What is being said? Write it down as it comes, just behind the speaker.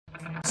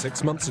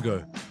6 months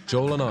ago,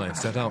 Joel and I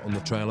set out on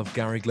the trail of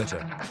Gary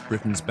Glitter,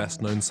 Britain's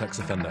best-known sex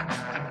offender.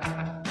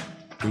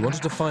 We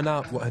wanted to find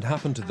out what had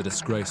happened to the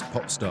disgraced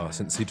pop star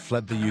since he'd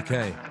fled the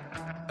UK,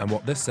 and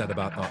what this said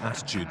about our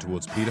attitude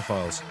towards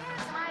paedophiles.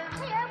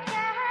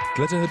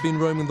 Glitter had been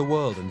roaming the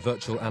world in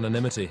virtual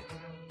anonymity,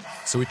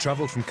 so we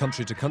travelled from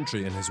country to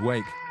country in his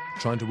wake,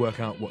 trying to work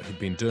out what he'd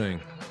been doing.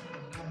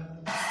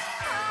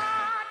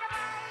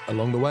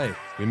 Along the way,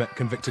 we met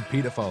convicted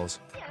paedophiles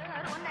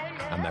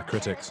and their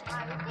critics.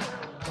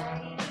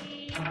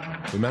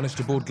 We managed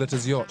to board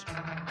Glitter's yacht,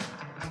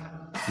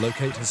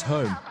 locate his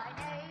home,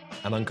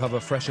 and uncover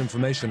fresh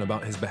information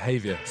about his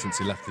behaviour since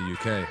he left the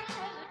UK.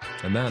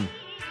 And then,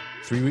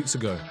 3 weeks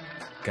ago,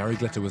 Gary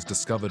Glitter was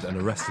discovered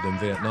and arrested in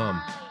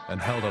Vietnam and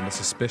held under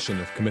suspicion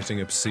of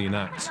committing obscene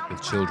acts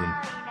with children.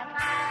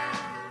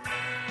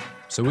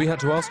 So we had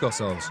to ask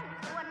ourselves,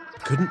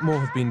 couldn't more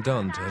have been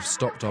done to have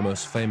stopped our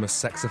most famous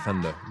sex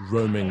offender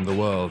roaming the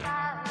world?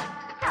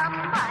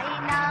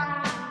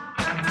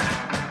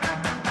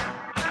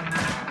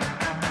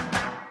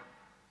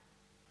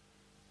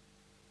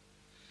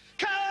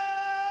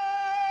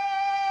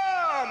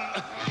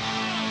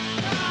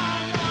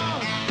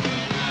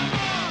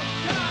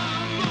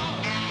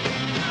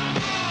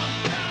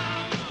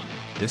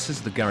 This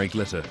is the Gary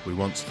Glitter we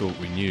once thought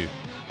we knew.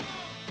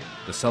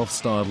 The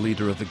self-styled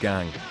leader of the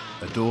gang,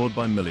 adored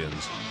by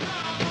millions.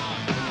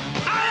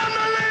 I am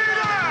the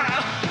leader!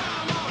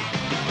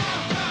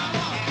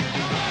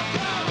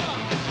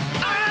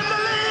 I am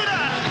the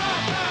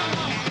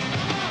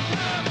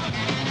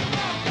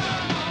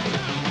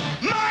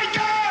leader! My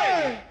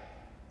gang!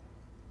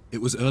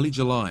 It was early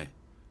July.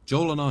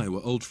 Joel and I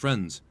were old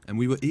friends, and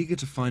we were eager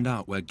to find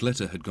out where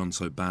Glitter had gone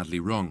so badly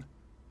wrong,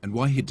 and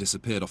why he'd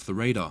disappeared off the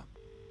radar.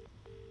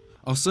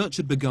 Our search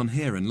had begun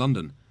here in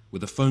London,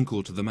 with a phone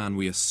call to the man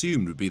we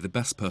assumed would be the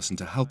best person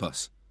to help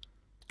us,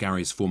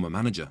 Gary's former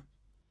manager.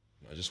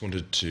 I just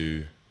wanted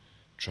to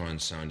try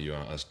and sound you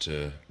out as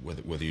to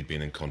whether you'd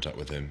been in contact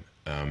with him,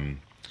 and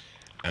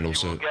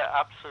also... You will get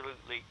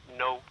absolutely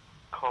no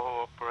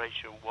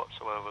cooperation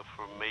whatsoever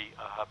from me.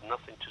 I have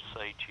nothing to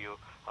say to you.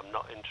 I'm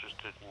not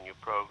interested in your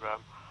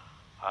programme,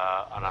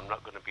 and I'm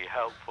not going to be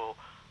helpful.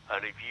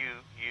 And if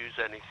you use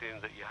anything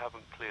that you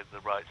haven't cleared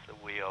the rights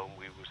that we own,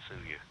 we will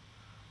sue you.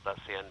 That's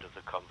the end of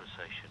the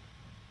conversation.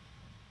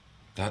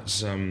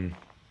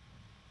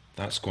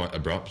 That's quite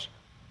abrupt.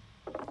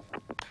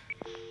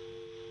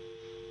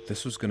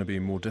 This was going to be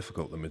more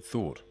difficult than we'd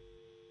thought.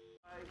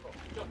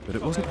 But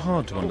it wasn't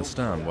hard to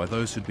understand why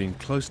those who'd been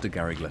close to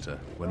Gary Glitter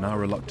were now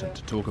reluctant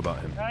to talk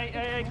about him.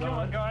 Hey, come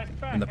on, guys.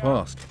 In the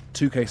past,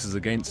 2 cases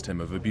against him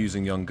of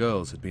abusing young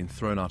girls had been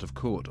thrown out of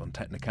court on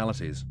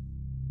technicalities.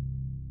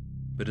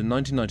 But in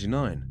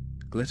 1999,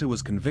 Glitter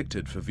was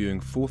convicted for viewing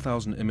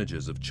 4,000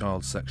 images of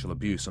child sexual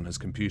abuse on his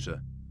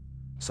computer,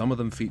 some of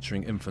them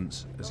featuring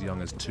infants as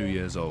young as 2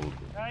 years old.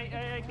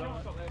 Hey, come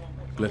on.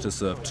 Glitter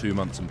served 2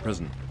 months in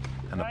prison,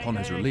 and upon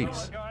his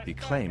release, he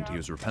claimed he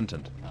was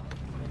repentant.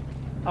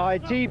 I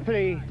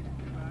deeply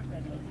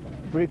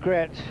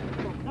regret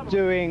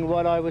doing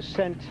what I was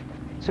sent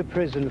to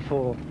prison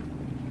for.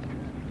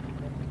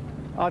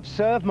 I've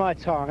served my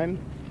time.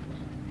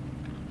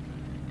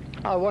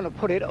 I want to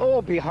put it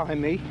all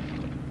behind me.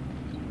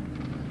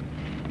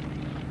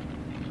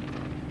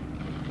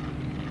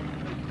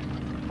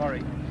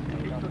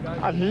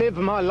 And live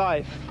my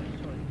life.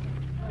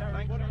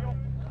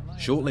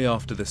 Shortly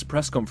after this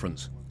press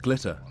conference,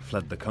 Glitter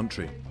fled the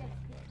country.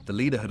 The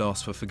leader had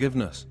asked for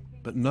forgiveness,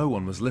 but no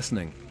one was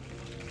listening.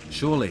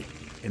 Surely,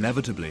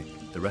 inevitably,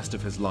 the rest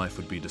of his life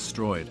would be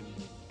destroyed.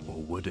 Or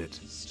would it?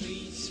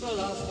 Streets full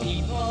of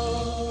people,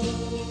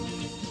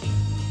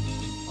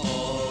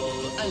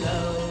 all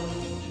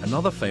alone.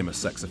 Another famous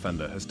sex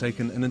offender has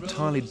taken an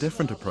entirely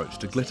different approach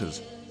to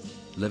Glitter's,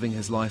 living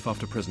his life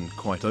after prison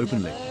quite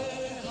openly.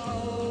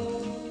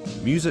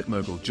 Music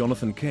mogul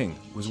Jonathan King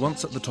was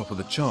once at the top of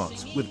the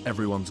charts with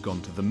Everyone's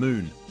Gone to the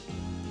Moon.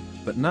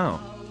 But now,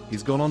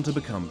 he's gone on to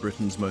become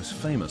Britain's most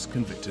famous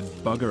convicted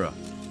buggerer.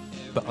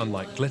 But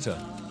unlike Glitter,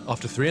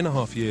 after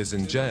 3.5 years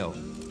in jail,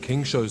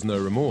 King shows no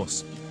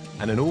remorse,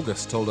 and in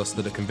August told us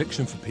that a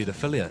conviction for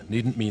paedophilia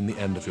needn't mean the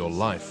end of your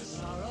life.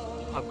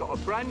 I've got a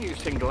brand new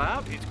single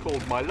out. It's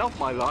called My Love,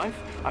 My Life.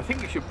 I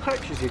think you should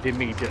purchase it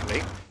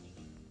immediately.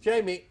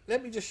 Jamie,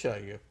 let me just show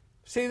you.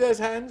 See those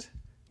hands?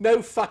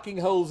 No fucking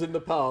holes in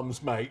the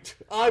palms, mate.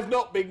 I've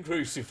not been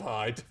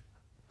crucified.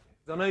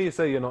 I know you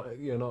say you're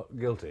not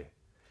guilty,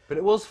 but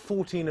it was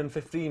 14 and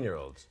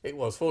 15-year-olds. It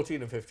was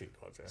 14 and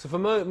 15-year-olds. Yeah. So for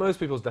most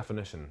people's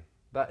definition,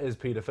 that is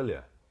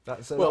paedophilia.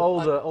 That's an Well,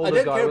 older I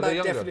don't guy care with a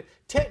about younger.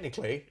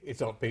 Technically,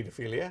 it's not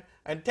paedophilia,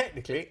 and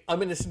technically,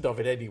 I'm innocent of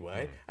it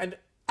anyway. And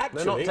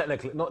actually, No,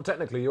 not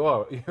technically.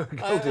 You're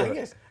guilty of it.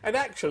 yes, and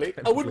actually,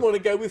 I wouldn't want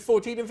to go with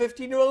 14 and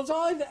 15-year-olds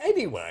either.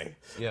 Anyway,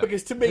 Yeah.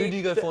 because to me, Who do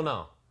you go for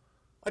now?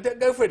 I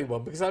don't go for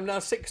anyone because I'm now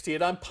 60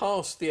 and I'm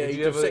past the age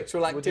of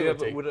sexual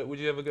activity. Would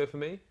you ever go for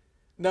me?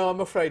 No, I'm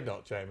afraid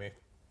not, Jamie.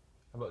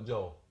 How about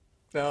Joel?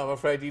 No, I'm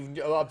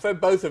afraid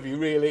both of you,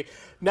 really.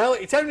 Now,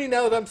 it's only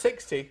now that I'm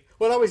 60.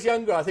 When I was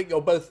younger, I think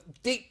you're both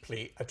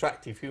deeply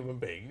attractive human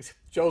beings.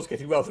 Joel's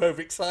getting rather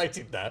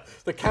overexcited now.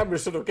 The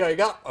camera's sort of going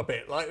up a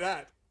bit like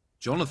that.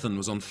 Jonathan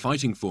was on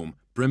fighting form,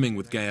 brimming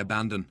with gay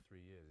abandon.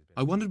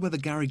 I wondered whether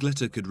Gary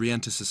Glitter could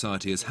re-enter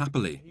society as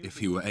happily if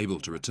he were able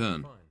to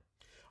return.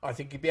 I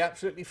think he'd be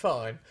absolutely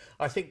fine.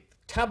 I think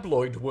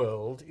tabloid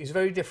world is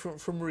very different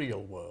from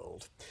real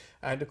world.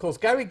 And, of course,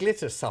 Gary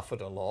Glitter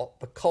suffered a lot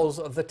because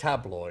of the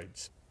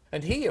tabloids.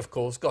 And he, of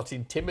course, got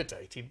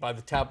intimidated by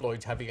the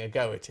tabloids having a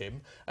go at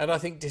him and I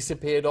think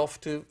disappeared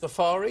off to the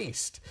Far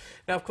East.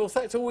 Now, of course,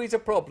 that's always a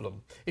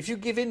problem. If you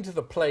give in to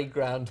the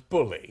playground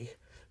bully,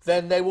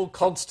 then they will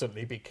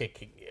constantly be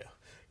kicking you.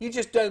 You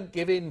just don't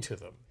give in to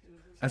them.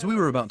 As we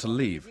were about to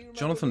leave,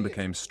 Jonathan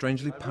became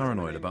strangely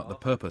paranoid about the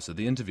purpose of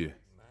the interview.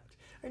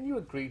 And you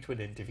agreed to an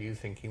interview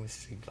thinking this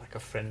seems like a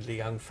friendly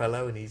young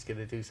fellow and he's going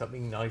to do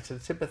something nice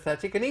and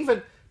sympathetic and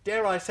even,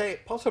 dare I say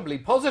it, possibly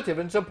positive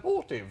and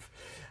supportive.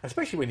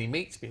 Especially when he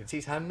meets me and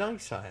sees how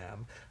nice I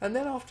am. And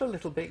then after a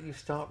little bit you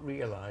start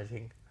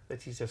realising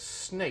that he's a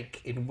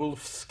snake in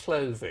wolf's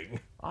clothing.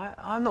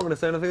 I'm not going to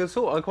say anything at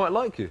all. I quite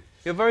like you.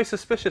 You're very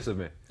suspicious of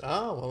me.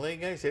 Ah, well, there you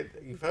go. So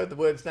you've heard the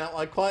words now,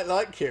 I quite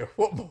like you.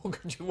 What more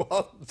could you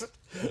want?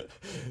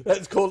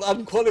 That's called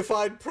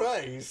unqualified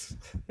praise.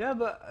 Yeah,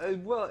 but,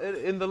 well,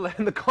 in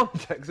the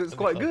context, it's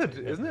quite good,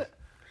 isn't it?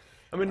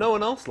 I mean, no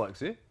one else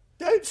likes you.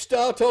 Don't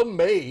start on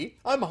me.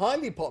 I'm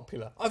highly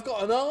popular. I've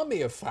got an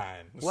army of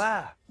fans.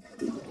 Wow.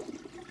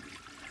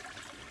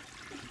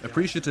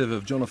 Appreciative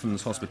of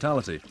Jonathan's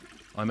hospitality,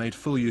 I made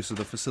full use of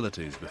the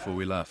facilities before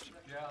we left.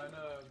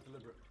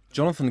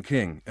 Jonathan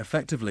King,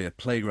 effectively a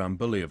playground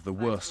bully of the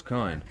worst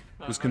kind,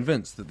 was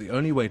convinced that the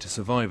only way to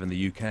survive in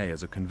the UK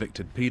as a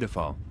convicted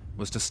paedophile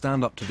was to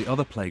stand up to the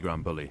other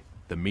playground bully,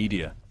 the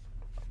media.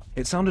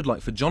 It sounded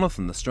like for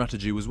Jonathan the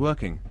strategy was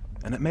working,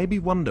 and it made me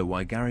wonder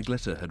why Gary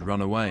Glitter had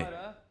run away.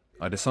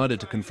 I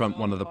decided to confront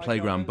one of the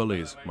playground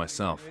bullies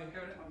myself.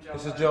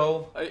 This is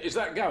Joel. Is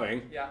that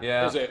going?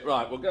 Yeah. Is it?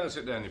 Right, well, go and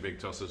sit down, you big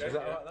tossers.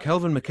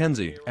 Kelvin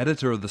Mackenzie,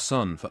 editor of The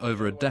Sun for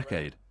over a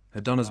decade,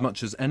 had done as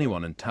much as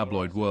anyone in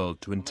tabloid world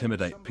to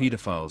intimidate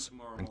paedophiles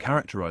and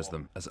characterise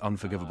them as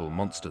unforgivable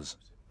monsters.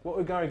 What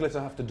would Gary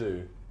Glitter have to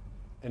do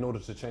in order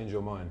to change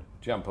your mind?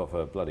 Jump off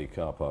a bloody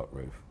car park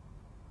roof.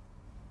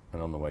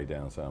 And on the way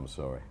down, say I'm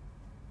sorry.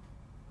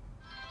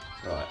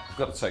 Right, I've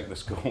got to take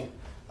this call.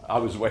 I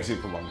was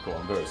waiting for one call,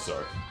 I'm very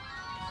sorry.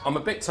 I'm a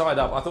bit tied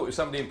up. I thought it was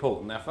somebody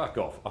important. Now, fuck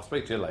off. I'll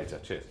speak to you later.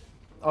 Cheers.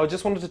 I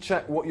just wanted to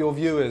check what your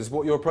view is,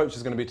 what your approach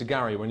is going to be to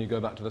Gary when you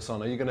go back to The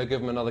Sun. Are you going to give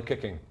him another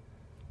kicking?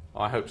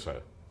 I hope so.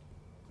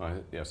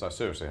 Yes, I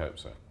seriously hope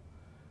so.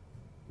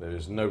 There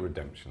is no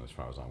redemption as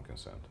far as I'm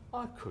concerned.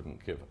 I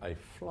couldn't give a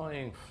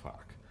flying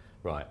fuck,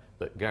 right,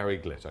 that Gary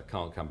Glitter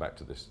can't come back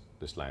to this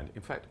land.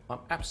 In fact, I'm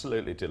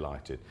absolutely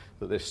delighted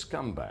that this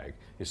scumbag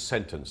is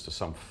sentenced to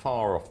some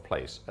far-off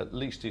place. At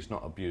least he's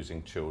not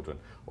abusing children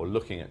or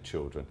looking at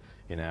children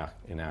in our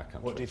country.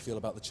 What do you feel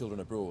about the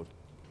children abroad?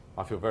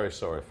 I feel very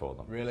sorry for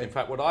them. Really? In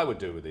fact, what I would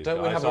do with these guys...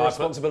 Don't we have a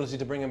responsibility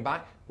to bring him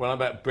back? Well,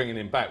 about bringing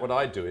him back, what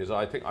I do is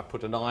I think I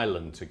put an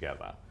island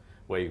together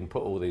where you can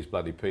put all these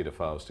bloody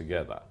paedophiles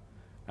together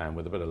and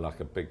with a bit of luck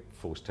a big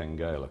Force 10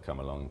 gale will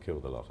come along and kill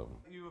the lot of them.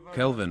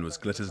 Kelvin was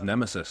Glitter's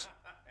nemesis,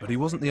 but he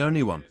wasn't the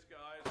only one.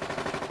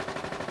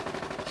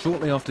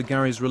 Shortly after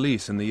Gary's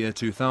release in the year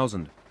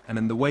 2000, and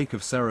in the wake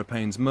of Sarah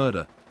Payne's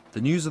murder, the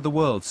News of the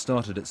World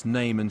started its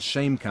Name and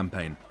Shame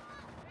campaign.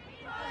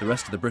 The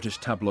rest of the British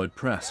tabloid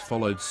press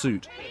followed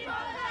suit,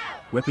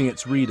 whipping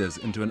its readers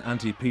into an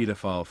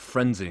anti-paedophile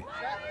frenzy.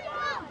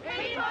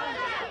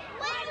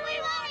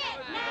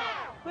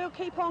 We'll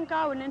keep on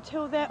going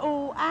until they're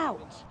all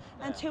out,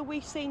 until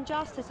we've seen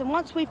justice, and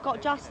once we've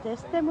got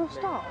justice, then we'll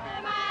stop.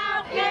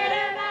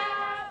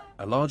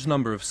 A large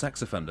number of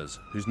sex offenders,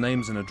 whose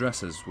names and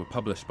addresses were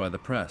published by the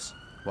press,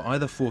 were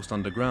either forced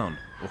underground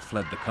or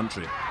fled the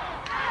country.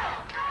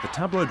 The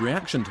tabloid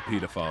reaction to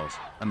paedophiles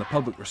and the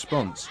public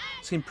response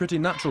seemed pretty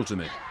natural to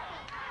me,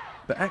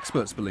 but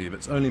experts believe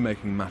it's only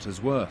making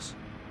matters worse.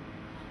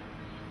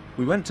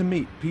 We went to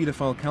meet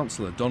paedophile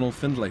counsellor Donald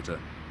Findlater,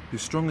 who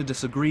strongly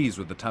disagrees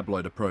with the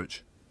tabloid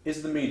approach.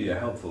 Is the media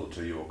helpful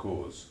to your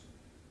cause?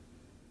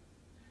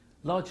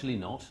 Largely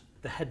not.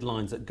 The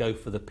headlines that go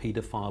for the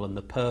paedophile and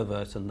the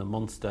pervert and the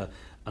monster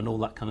and all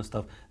that kind of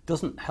stuff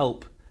doesn't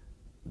help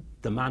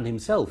the man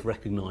himself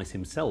recognise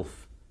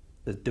himself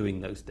as doing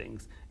those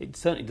things. It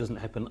certainly doesn't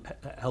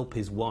help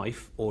his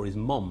wife or his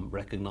mum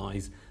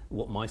recognise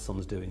what my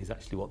son's doing is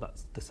actually what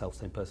that's the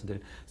self-same person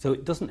doing. So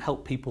it doesn't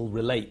help people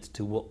relate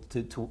to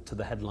to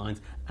the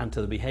headlines and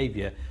to the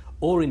behaviour,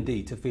 or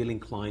indeed to feel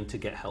inclined to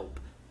get help.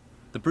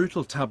 The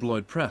brutal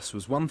tabloid press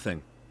was one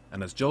thing,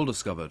 and as Joel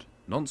discovered,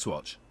 Nonce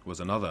was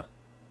another.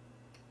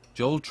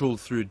 Joel trawled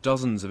through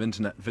dozens of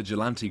internet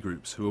vigilante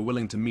groups who were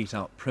willing to mete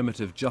out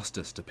primitive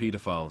justice to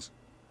paedophiles.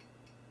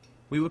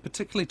 We were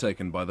particularly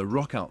taken by the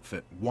rock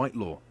outfit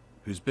Whitelaw,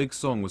 whose big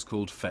song was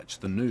called Fetch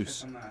the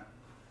Noose.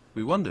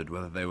 We wondered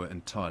whether they were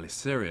entirely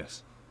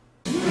serious.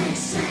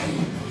 Fetch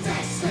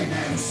the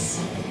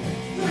noose.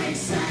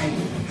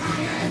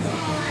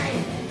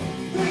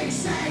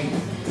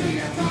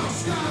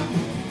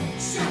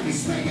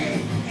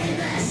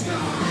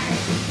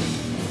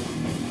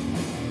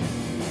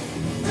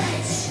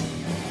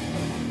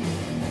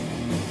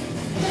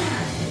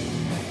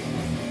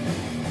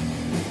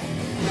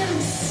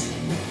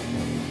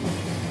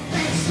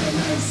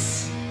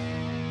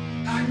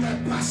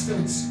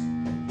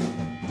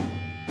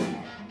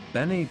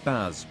 Benny,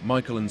 Baz,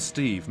 Michael and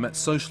Steve met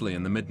socially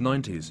in the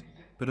mid-90s,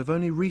 but have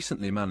only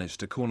recently managed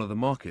to corner the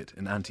market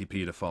in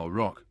anti-paedophile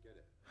rock.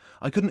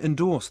 I couldn't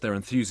endorse their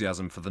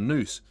enthusiasm for the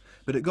noose,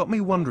 but it got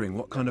me wondering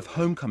what kind of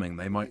homecoming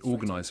they might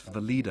organise for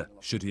the leader,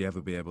 should he ever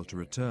be able to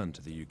return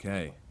to the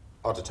UK.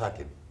 I'd attack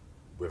him,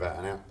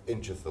 without an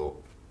inch of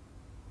thought.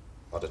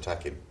 I'd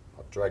attack him,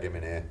 I'd drag him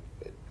in here,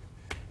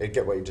 he'd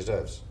get what he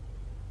deserves.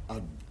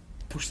 I'd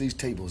push these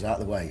tables out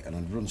of the way and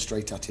I'd run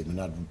straight at him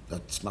and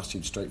I'd smash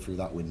him straight through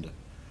that window.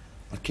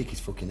 I'd kick his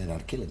fucking head,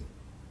 I'd kill him.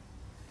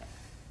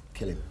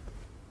 Kill him.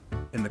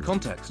 In the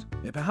context,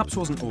 it perhaps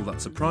wasn't all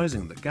that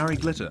surprising that Gary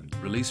Glitter,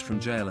 released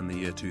from jail in the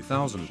year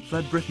 2000,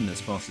 fled Britain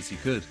as fast as he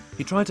could.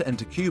 He tried to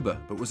enter Cuba,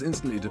 but was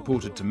instantly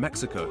deported to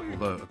Mexico,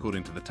 although,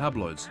 according to the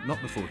tabloids, not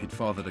before he'd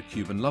fathered a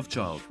Cuban love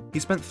child. He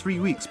spent 3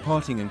 weeks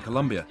partying in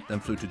Colombia, then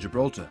flew to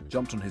Gibraltar,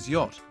 jumped on his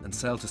yacht, and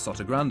sailed to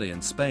Sotogrande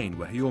in Spain,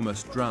 where he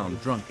almost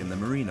drowned drunk in the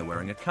marina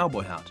wearing a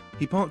cowboy hat.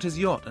 He parked his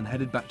yacht and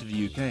headed back to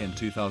the UK in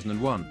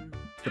 2001.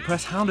 The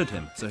press hounded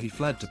him, so he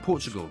fled to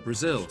Portugal,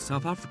 Brazil,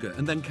 South Africa,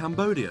 and then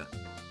Cambodia,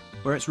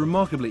 where it's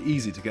remarkably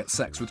easy to get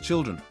sex with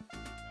children.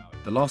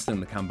 The last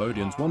thing the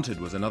Cambodians wanted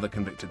was another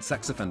convicted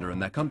sex offender in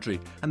their country,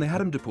 and they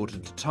had him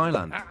deported to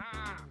Thailand.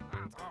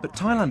 But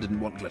Thailand didn't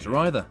want Glitter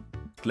either.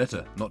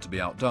 Glitter, not to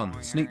be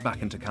outdone, sneaked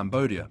back into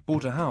Cambodia,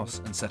 bought a house,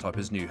 and set up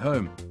his new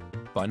home.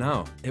 By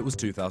now, it was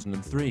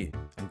 2003,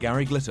 and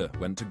Gary Glitter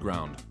went to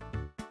ground.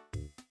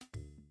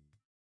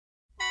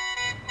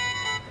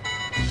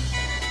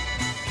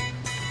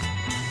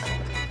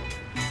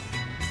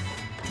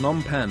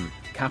 Phnom Penh,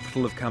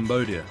 capital of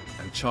Cambodia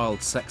and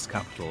child sex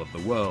capital of the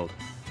world.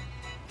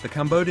 The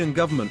Cambodian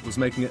government was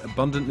making it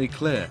abundantly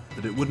clear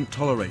that it wouldn't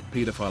tolerate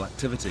paedophile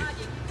activity.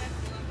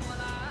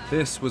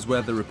 This was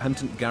where the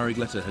repentant Gary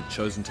Glitter had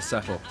chosen to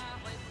settle.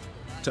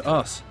 To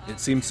us, it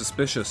seemed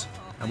suspicious,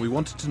 and we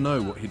wanted to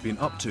know what he'd been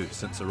up to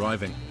since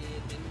arriving.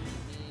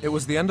 It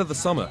was the end of the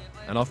summer,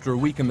 and after a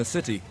week in the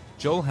city,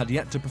 Joel had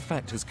yet to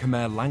perfect his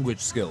Khmer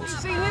language skills.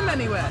 Have you seen him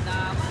anywhere?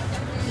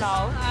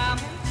 No.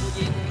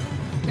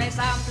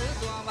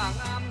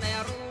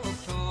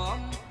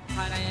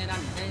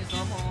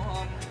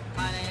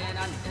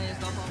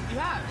 You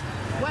have?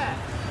 Where?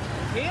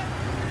 Here?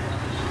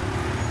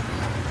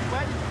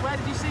 Where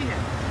did you see him?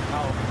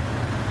 Oh,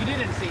 you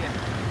didn't see him.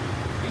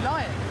 You're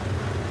lying.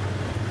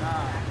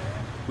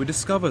 We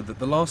discovered that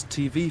the last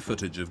TV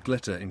footage of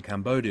Glitter in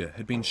Cambodia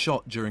had been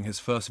shot during his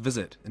first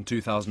visit in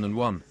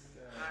 2001.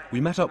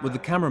 We met up with the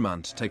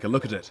cameraman to take a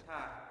look at it.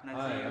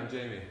 Hi, I'm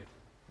Jamie.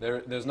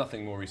 There's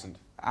nothing more recent.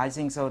 I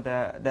think so.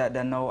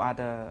 There no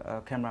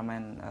other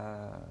cameraman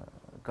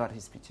got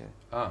his picture.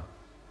 Ah,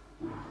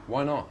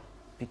 why not?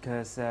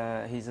 Because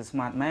he's a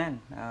smart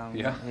man.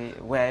 Yeah.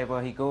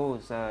 Wherever he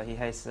goes, he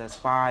has a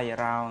spy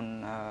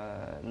around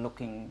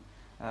looking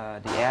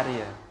the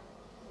area.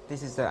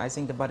 This is, I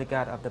think, the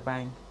bodyguard of the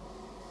bank.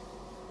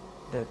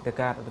 The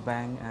guard of the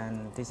bank,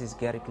 and this is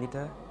Gary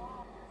Glitter.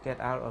 Get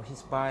out of his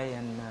spy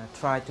and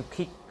try to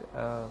kick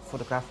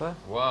photographer.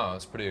 Wow,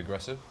 that's pretty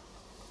aggressive.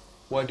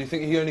 Why, do you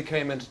think he only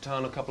came into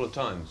town a couple of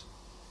times?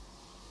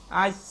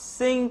 I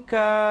think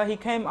he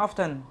came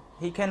often.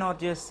 He cannot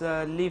just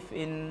live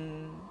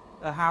in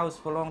a house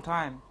for a long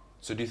time.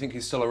 So do you think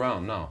he's still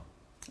around now?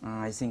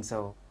 I think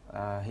so.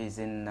 He's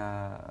in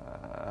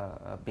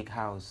a big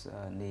house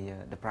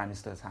near the Prime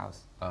Minister's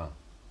house. Ah.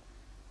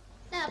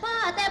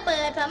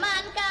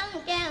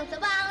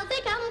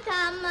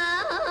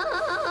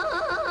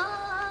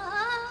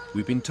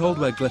 We've been told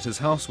where Glitter's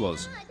house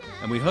was,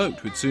 and we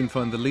hoped we'd soon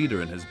find the leader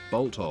in his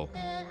bolt hole.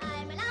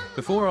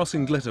 Before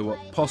asking Glitter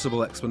what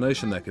possible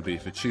explanation there could be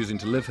for choosing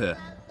to live here,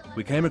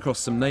 we came across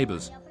some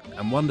neighbours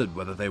and wondered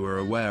whether they were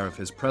aware of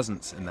his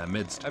presence in their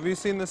midst. Have you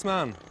seen this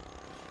man?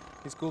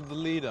 He's called the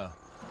leader.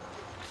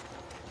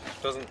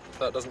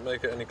 That doesn't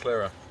make it any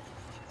clearer.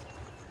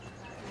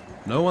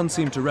 No one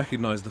seemed to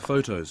recognise the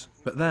photos,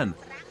 but then,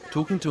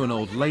 talking to an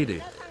old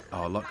lady,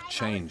 our luck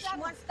changed.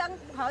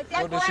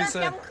 What did she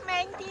say?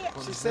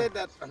 She said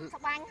that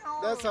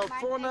there's a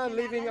foreigner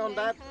living on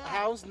that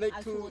house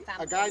next to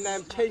a guy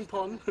named Cheng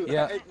Pon.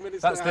 Yeah,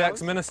 that's the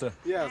ex-minister.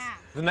 Yes.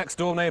 The next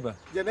door neighbour.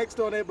 The next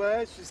door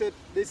neighbour, she said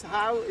this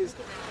house is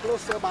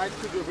closer by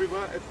to the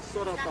river, it's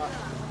sort of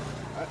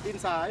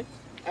inside.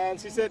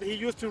 And she said he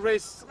used to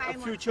raise a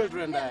few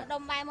children there.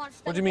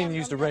 What do you mean he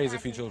used to raise a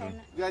few children?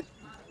 Yeah,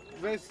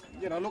 raise,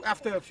 look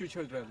after a few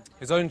children.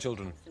 His own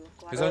children?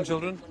 His own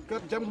children? They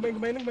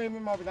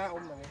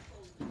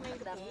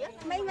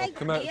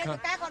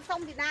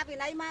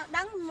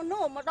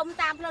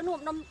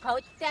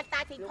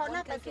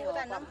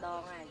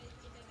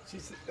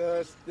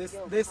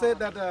said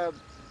that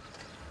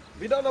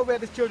We don't know where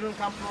these children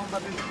come from,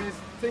 but this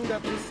thing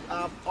that these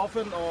are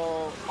orphan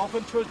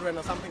children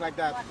or something like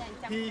that.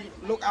 He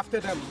look after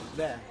them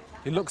there.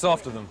 He looks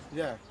after them?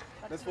 Yeah,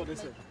 that's what they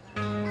say.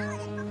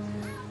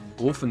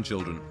 Orphan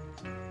children.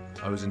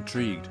 I was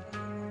intrigued.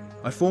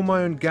 I formed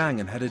my own gang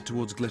and headed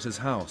towards Glitter's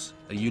house,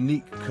 a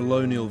unique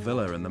colonial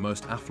villa in the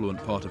most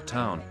affluent part of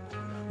town,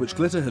 which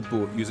Glitter had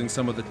bought using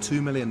some of the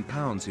 £2 million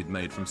he'd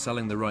made from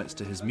selling the rights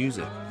to his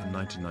music in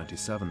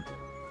 1997.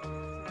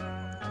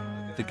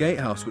 The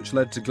gatehouse which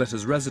led to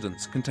Glitter's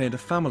residence contained a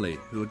family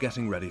who were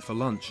getting ready for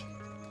lunch.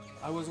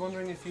 I was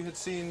wondering if you had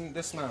seen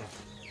this man.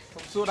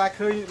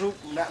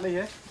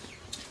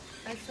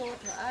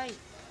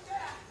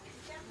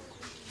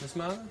 This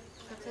man?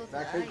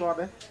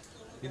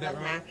 You don't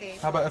remember?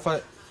 How about if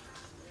I...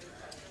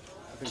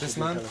 This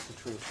man?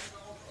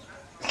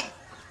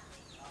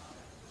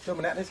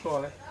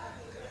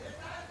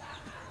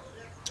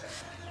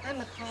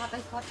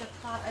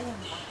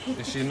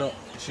 Is she not...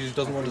 She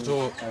doesn't want to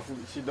talk?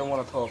 She don't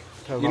want to talk.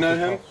 You know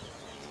him?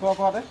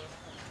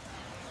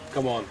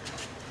 Come on.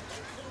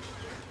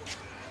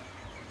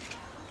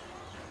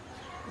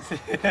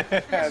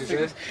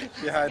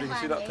 She's hiding,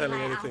 she's not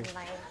telling anything.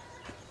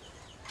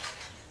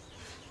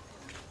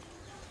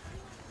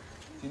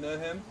 Do you know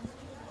him?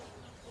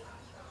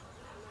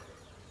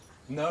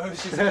 No,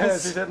 she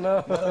says. She said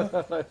no.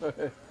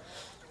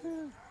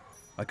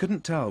 I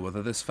couldn't tell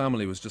whether this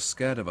family was just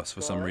scared of us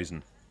for some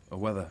reason, or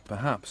whether,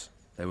 perhaps,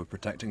 they were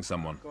protecting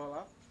someone.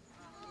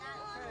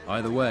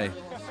 Either way,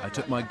 I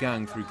took my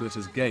gang through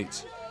Glitter's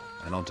gates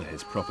and onto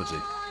his property.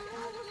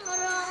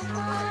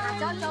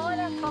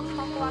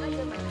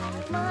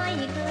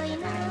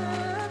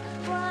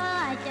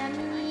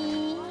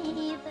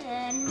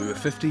 We were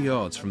 50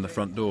 yards from the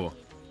front door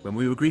when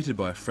we were greeted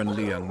by a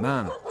friendly young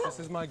man. This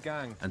is my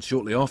gang. And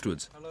shortly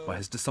afterwards, by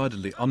his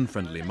decidedly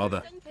unfriendly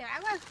mother. This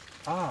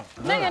is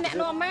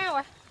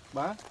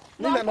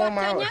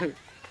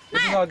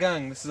our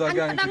gang. This is our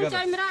gang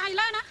together.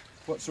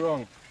 What's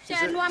wrong?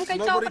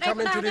 Nobody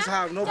come into this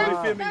house. Nobody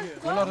filming here.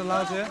 We're not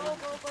allowed here.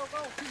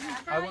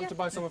 I want to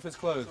buy some of his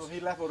clothes. So he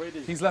left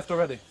already. He's left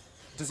already.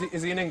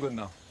 Is he in England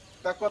now?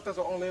 He said,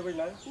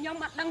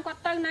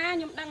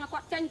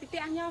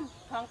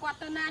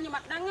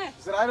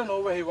 I don't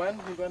know where he went.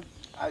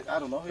 I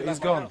don't know. He's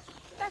gone.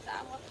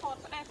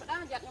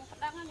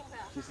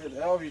 She said,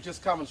 oh, you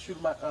just come and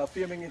shoot my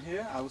filming in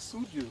here, I will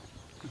sue you.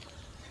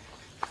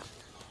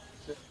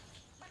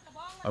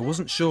 I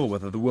wasn't sure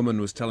whether the woman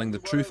was telling the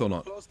truth or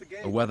not,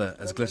 or whether,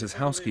 as Glitter's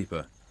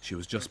housekeeper, she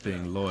was just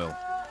being loyal.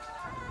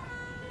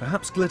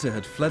 Perhaps Glitter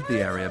had fled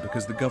the area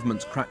because the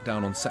government's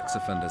crackdown on sex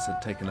offenders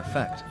had taken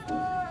effect.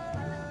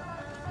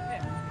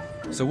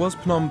 So was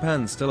Phnom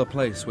Penh still a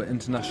place where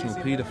international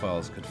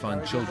paedophiles could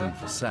find children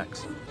for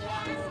sex?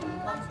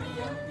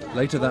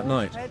 Later that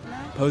night,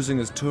 posing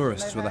as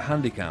tourists with a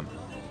handycam,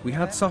 we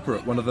had supper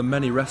at one of the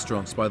many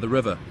restaurants by the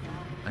river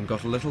and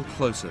got a little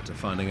closer to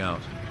finding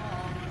out.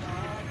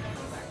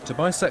 To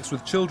buy sex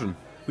with children,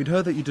 we'd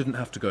heard that you didn't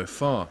have to go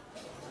far.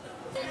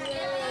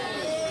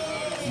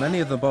 Many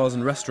of the bars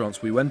and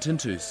restaurants we went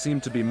into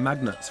seemed to be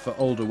magnets for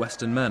older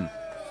Western men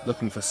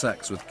looking for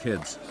sex with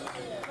kids.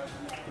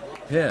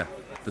 Here,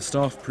 the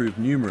staff proved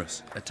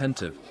numerous,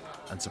 attentive,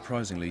 and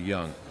surprisingly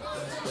young.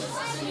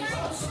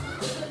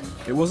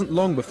 It wasn't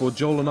long before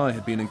Joel and I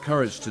had been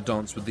encouraged to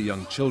dance with the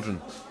young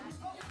children.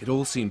 It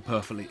all seemed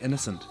perfectly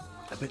innocent,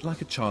 a bit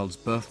like a child's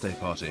birthday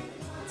party.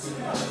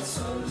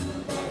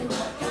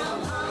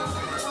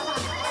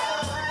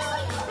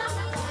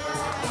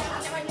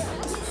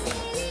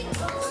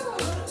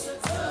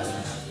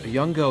 A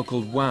young girl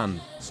called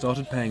Wan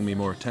started paying me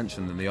more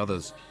attention than the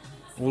others.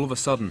 All of a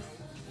sudden,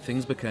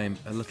 things became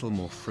a little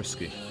more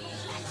frisky.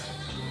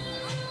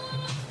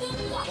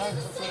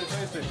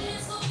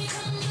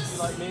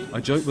 I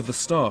joked with the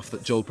staff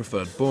that Joel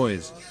preferred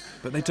boys,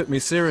 but they took me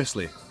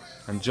seriously,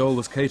 and Joel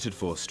was catered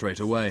for straight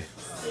away.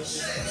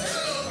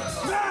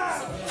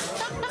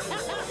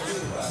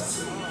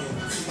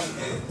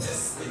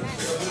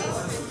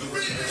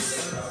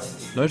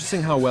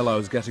 Noticing how well I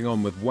was getting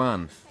on with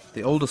Wan,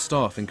 the older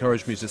staff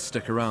encouraged me to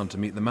stick around to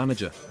meet the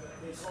manager,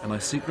 and I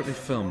secretly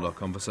filmed our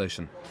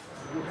conversation.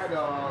 You had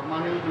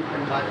money, you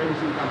can buy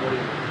anything in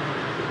Cambodia.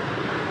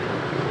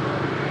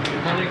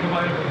 Money can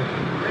buy everything?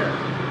 Yes.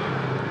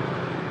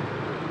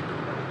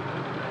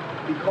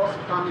 Because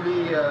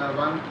family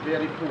one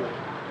very poor.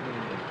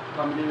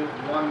 Family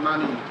want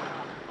money.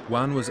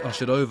 Wan was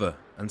ushered over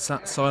and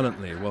sat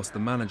silently whilst the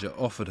manager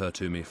offered her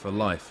to me for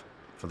life,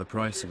 for the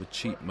price of a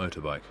cheap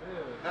motorbike.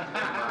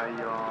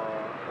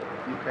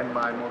 You can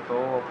buy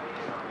motor,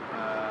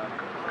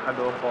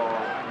 kado for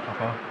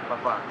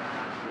Papa.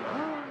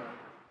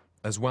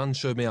 As Wan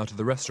showed me out of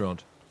the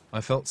restaurant,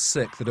 I felt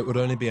sick that it would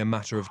only be a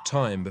matter of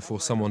time before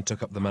someone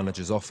took up the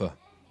manager's offer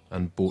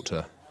and bought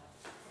her.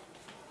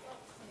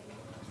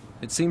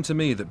 It seemed to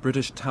me that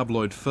British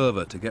tabloid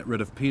fervour to get rid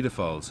of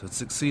paedophiles had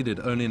succeeded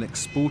only in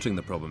exporting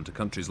the problem to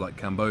countries like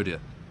Cambodia,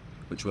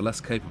 which were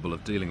less capable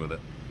of dealing with it.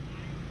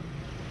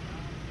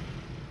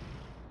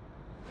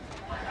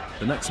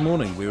 The next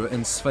morning we were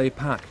in Svay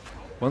Pak,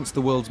 once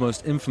the world's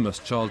most infamous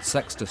child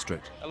sex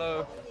district.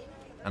 Hello.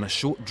 And a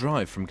short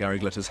drive from Gary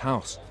Glitter's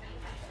house.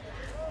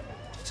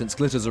 Since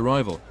Glitter's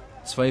arrival,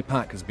 Svay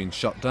Pak has been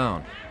shut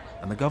down,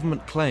 and the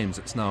government claims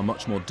it's now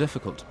much more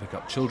difficult to pick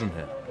up children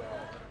here.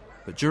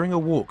 But during a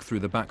walk through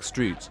the back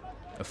streets,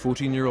 a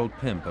 14-year-old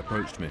pimp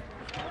approached me.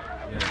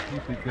 Yeah, you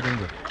speak good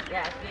English.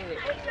 Yeah, I speak it.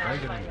 Very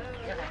good English.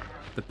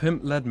 The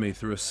pimp led me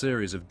through a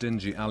series of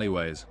dingy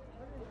alleyways.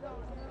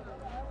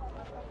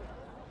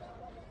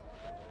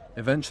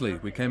 Eventually,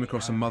 we came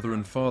across a mother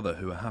and father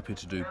who were happy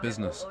to do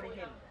business.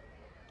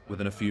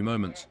 Within a few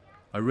moments,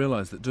 I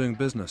realized that doing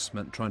business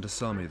meant trying to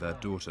sell me their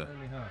daughter.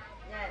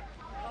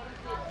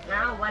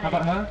 How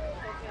about her?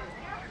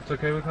 It's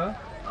okay with her?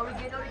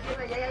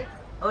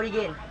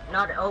 Origin,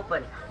 not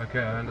open. Okay,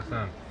 I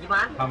understand. You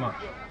want? How much?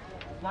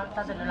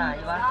 $1,000.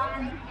 You want?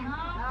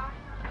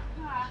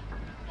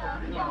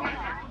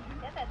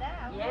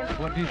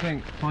 What do you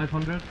think?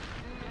 500?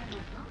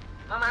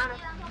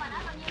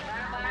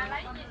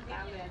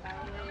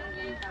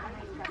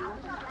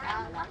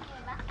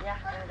 Dạ,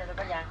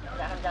 có dạ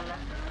 500 đó.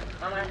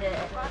 Mama đi.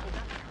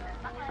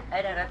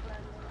 Ấy đây rồi.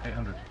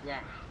 800?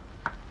 Dạ.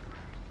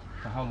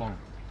 For how long?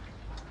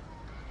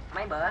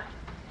 Mấy bữa?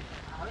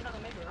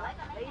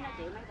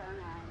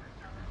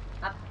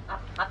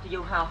 Up to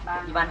you how?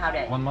 You want how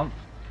day? 1 month?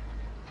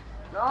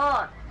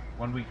 No.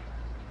 1 week?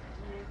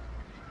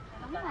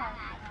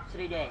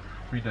 3 days.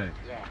 3 days?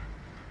 Yeah.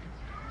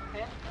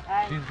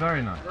 She's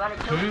very nice. You want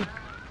it 2?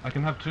 I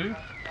can have 2?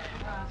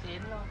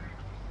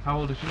 How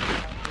old is she?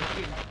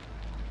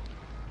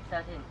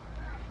 13.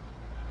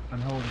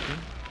 And how old is she?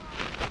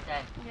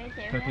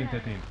 13,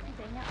 13.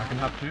 I can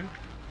have 2?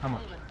 How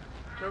much?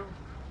 2.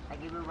 I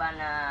give you one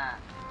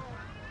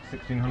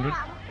 1,600?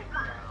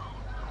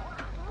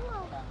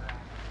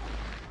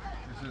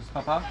 This is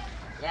Papa?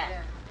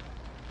 Yeah.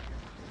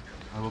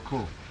 I will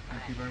call.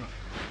 Thank you very much.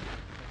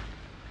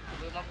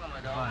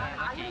 Bye. I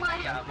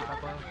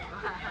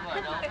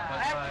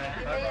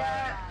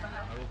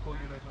will call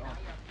you later on.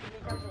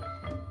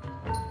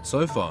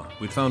 So far,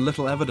 we'd found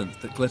little evidence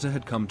that Glitter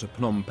had come to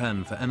Phnom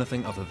Penh for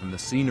anything other than the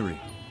scenery.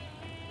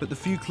 But the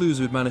few clues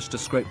we'd managed to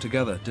scrape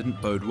together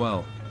didn't bode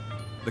well.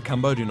 The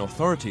Cambodian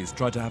authorities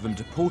tried to have him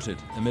deported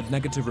amid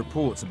negative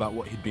reports about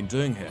what he'd been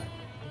doing here.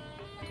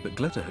 But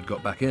Glitter had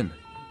got back in.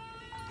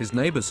 His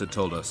neighbours had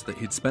told us that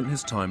he'd spent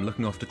his time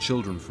looking after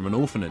children from an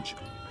orphanage.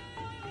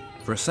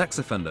 For a sex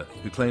offender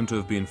who claimed to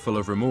have been full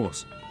of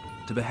remorse,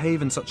 to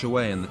behave in such a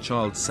way in the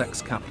child sex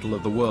capital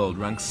of the world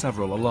rang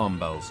several alarm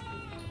bells.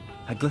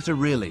 Had Glitter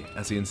really,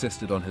 as he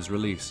insisted on his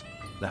release,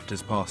 left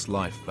his past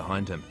life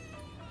behind him?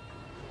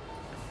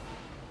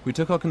 We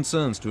took our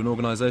concerns to an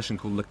organisation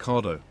called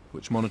Licado,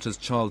 which monitors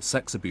child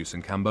sex abuse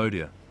in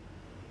Cambodia.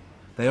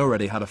 They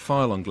already had a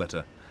file on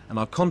Glitter, and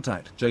our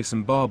contact,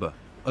 Jason Barber,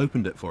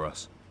 opened it for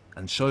us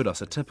and showed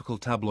us a typical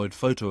tabloid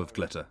photo of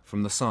Glitter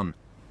from The Sun.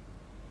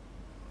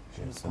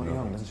 She looks quite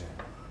young, doesn't she?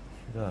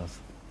 She does.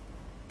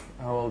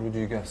 How old would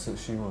you guess that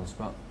she was?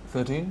 About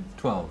 13?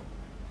 12?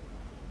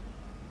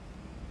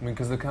 I mean,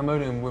 because the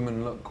Cambodian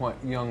women look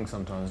quite young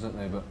sometimes, don't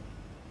they? But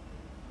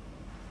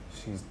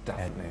she's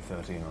definitely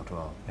 13 or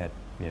 12. At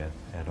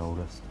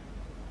oldest.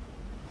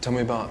 Tell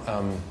me about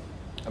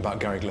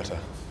Gary Glitter.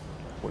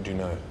 What do you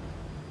know?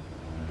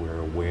 We're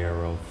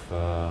aware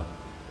of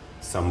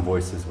some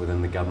voices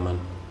within the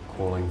government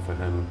calling for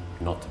him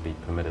not to be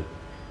permitted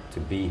to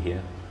be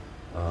here.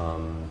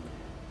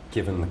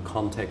 Given the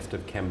context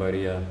of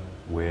Cambodia,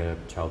 where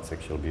child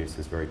sexual abuse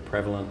is very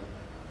prevalent,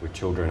 where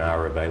children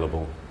are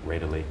available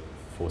readily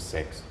for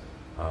sex,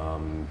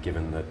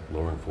 given that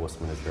law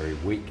enforcement is very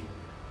weak,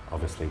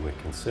 obviously we're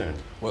concerned.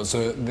 Well,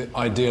 so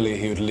ideally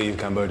he would leave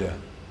Cambodia?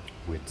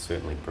 We'd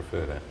certainly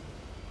prefer that.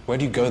 Where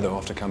do you go, though,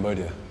 after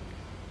Cambodia?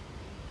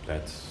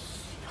 That's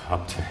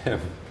up to him.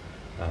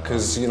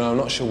 Because, you know, I'm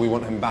not sure we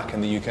want him back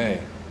in the UK.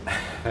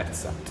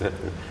 That's up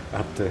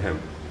to him.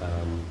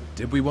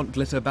 Did we want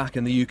Glitter back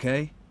in the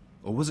UK?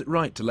 Or was it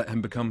right to let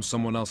him become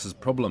someone else's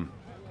problem?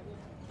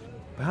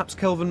 Perhaps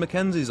Kelvin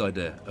Mackenzie's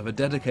idea of a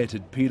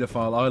dedicated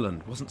paedophile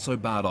island wasn't so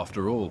bad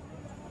after all.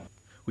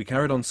 We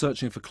carried on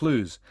searching for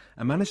clues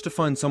and managed to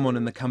find someone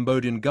in the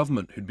Cambodian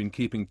government who'd been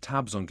keeping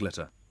tabs on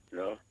Glitter.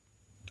 Hello?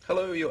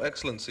 Hello, Your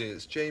Excellency.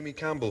 It's Jamie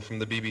Campbell from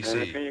the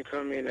BBC. Can you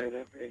call me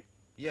later, please?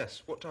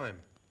 Yes, what time?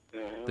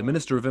 The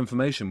Minister of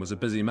Information was a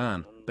busy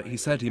man, but he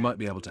said he might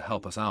be able to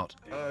help us out.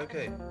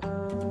 Okay.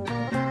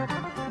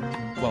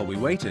 While we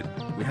waited,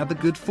 we had the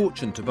good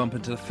fortune to bump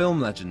into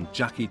film legend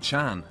Jackie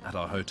Chan at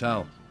our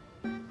hotel.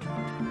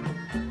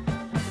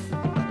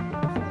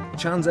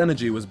 Chan's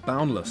energy was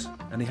boundless,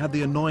 and he had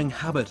the annoying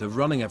habit of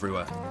running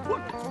everywhere.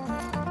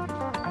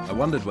 I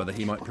wondered whether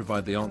he might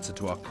provide the answer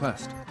to our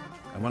quest,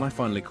 and when I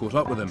finally caught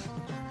up with him,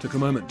 took a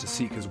moment to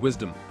seek his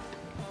wisdom.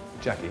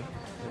 Jackie,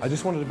 I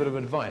just wanted a bit of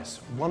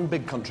advice. One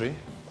big country,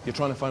 you're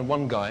trying to find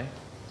one guy.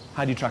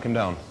 How do you track him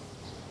down?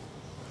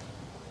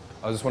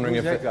 I was just wondering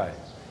Who's if... that guy?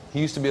 He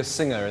used to be a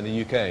singer in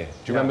the UK. Do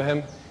you remember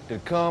him?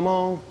 Did Come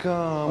On,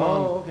 Come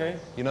On. Oh, okay.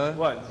 You know?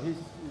 What?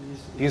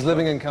 He's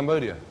living in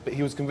Cambodia, but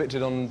he was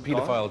convicted on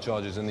paedophile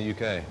charges in the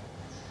UK.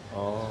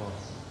 Oh.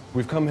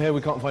 We've come here,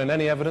 we can't find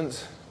any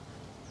evidence.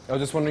 I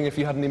was just wondering if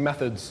you had any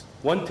methods.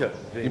 Wanted.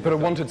 You put a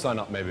wanted sign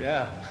up, maybe?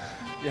 Yeah.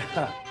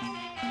 Yeah.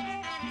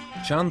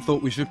 Chan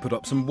thought we should put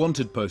up some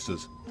wanted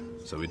posters,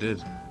 so we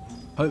did.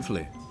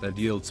 Hopefully, they'd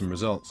yield some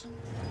results.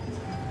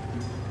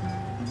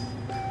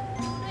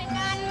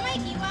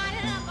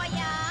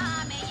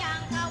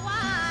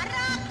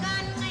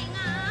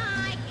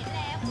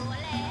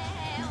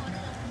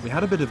 We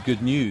had a bit of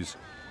good news.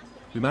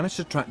 We managed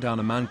to track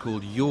down a man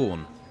called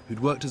Yawn, who'd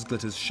worked as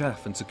Glitter's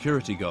chef and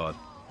security guard.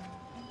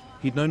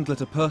 He'd known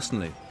Glitter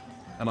personally,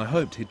 and I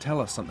hoped he'd tell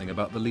us something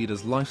about the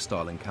leader's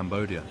lifestyle in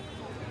Cambodia.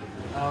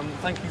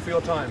 Thank you for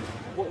your time.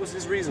 What was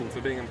his reason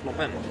for being in Phnom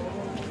Penh?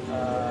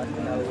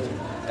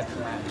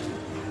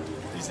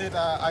 He said,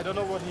 I don't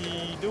know what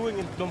he doing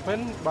in Phnom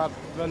Penh, but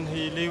when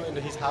he live in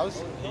his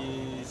house,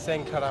 he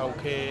sang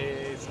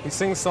karaoke. He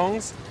sings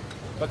songs?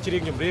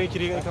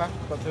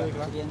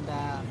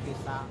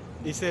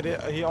 He said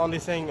he only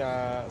sang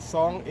a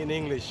song in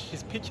English.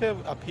 His picture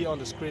appear on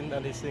the screen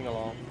and he sing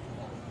along.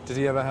 Did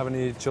he ever have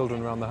any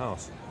children around the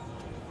house?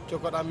 He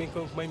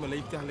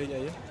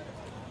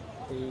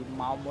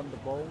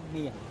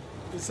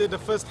said the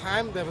first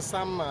time there was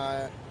some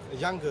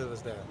young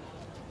girls there.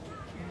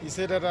 He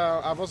said that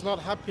I was not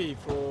happy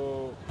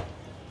for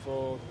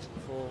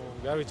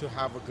Gary to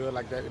have a girl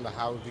like that in the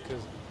house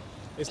because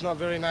it's not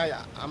very nice.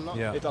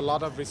 It's a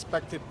lot of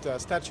respected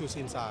statues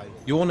inside.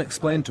 Yawn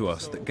explained to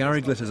us that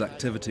Gary Glitter's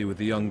activity with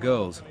the young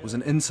girls was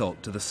an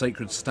insult to the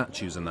sacred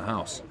statues in the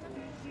house.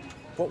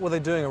 What were they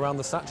doing around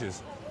the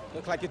statues?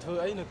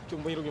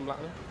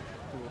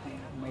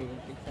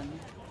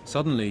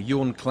 Suddenly,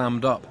 Yawn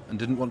clammed up and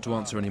didn't want to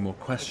answer any more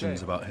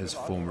questions about his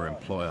former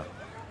employer.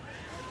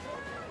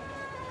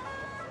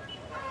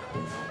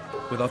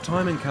 With our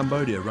time in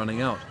Cambodia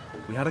running out,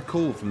 we had a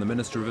call from the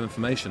Minister of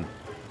Information.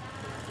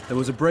 There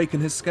was a break in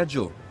his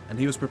schedule, and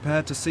he was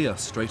prepared to see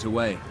us straight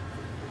away.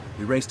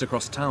 We raced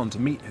across town to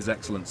meet His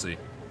Excellency,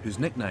 whose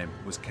nickname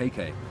was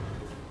KK.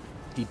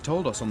 He'd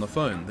told us on the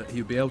phone that he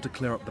would be able to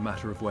clear up the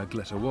matter of where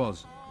Glitter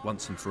was,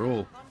 once and for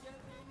all.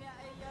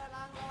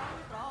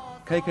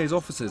 KK's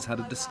offices had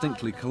a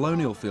distinctly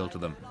colonial feel to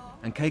them,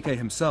 and KK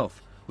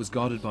himself was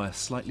guarded by a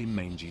slightly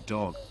mangy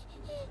dog.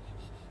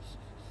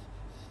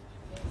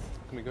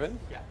 Can we go in?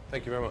 Yeah.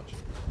 Thank you very much.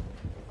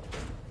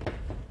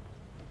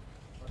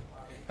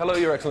 Hello,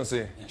 Your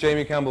Excellency.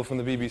 Jamie Campbell from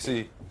the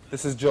BBC.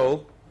 This is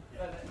Joel.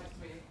 I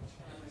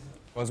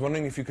was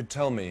wondering if you could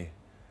tell me,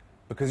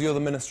 because you're the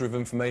Minister of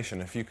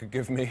Information, if you could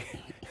give me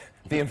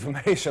the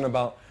information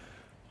about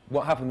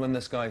what happened when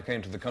this guy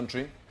came to the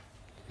country.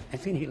 I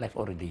think he left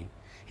already.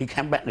 He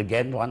came back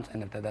again once,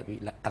 and after that we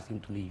asked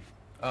him to leave.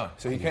 Ah,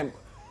 so he came...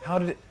 How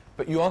did it...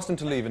 But you asked him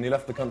to leave and he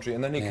left the country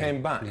and then he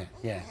came back?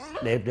 Yeah.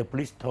 The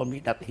police told me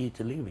that he's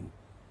leaving.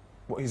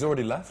 What, he's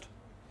already left?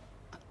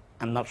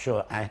 I'm not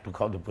sure. I have to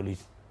call the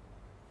police.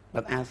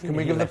 But I think Can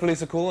we give the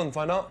police a call and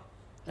find out?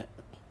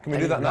 Can we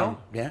do that now?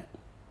 Yeah.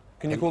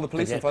 Can you call the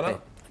police and find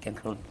out? I can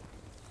call.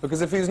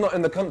 Because if he's not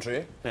in the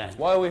country,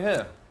 why are we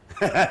here?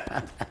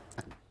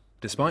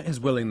 Despite his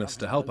willingness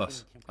to help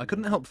us, I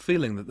couldn't help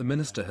feeling that the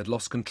minister had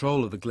lost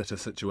control of the Glitter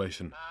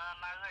situation.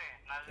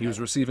 He was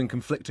receiving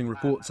conflicting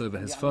reports over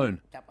his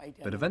phone,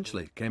 but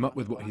eventually came up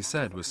with what he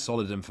said was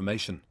solid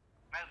information.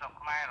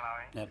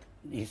 That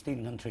he's still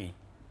in the country.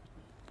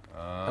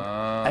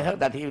 I heard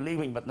that he's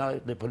leaving, but now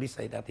the police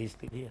say that he's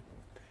still here.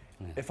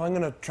 If I'm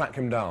going to track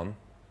him down,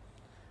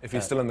 if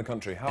he's still in the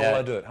country, how will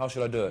I do it? How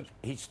should I do it?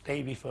 He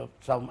stay with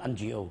some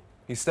NGO.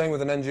 He's staying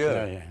with an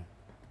NGO? Yeah.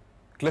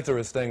 Glitter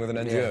is staying with an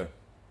NGO?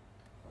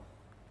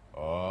 Yeah.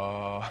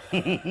 Oh.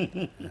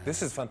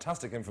 This is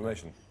fantastic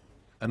information.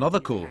 Another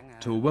call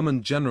to a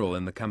woman general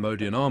in the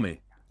Cambodian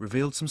army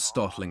revealed some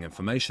startling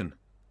information.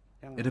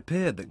 It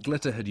appeared that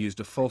Glitter had used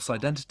a false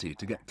identity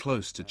to get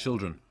close to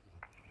children.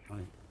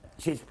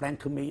 She explained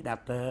to me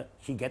that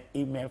she get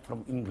email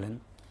from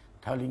England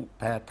telling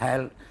her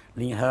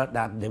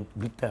that the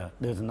Glitter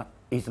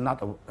is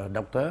not a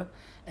doctor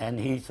and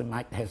he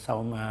might have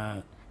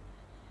some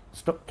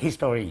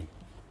history,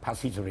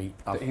 past history.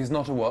 He's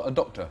not a what? A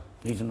doctor?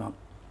 He's not.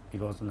 He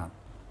was not.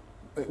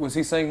 Was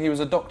he saying he was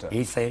a doctor?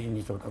 He's saying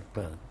he's a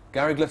doctor.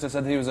 Gary Glitter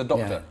said he was a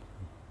doctor? Yeah.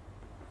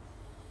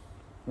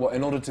 What,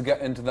 in order to get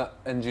into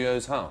that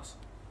NGO's house?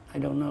 I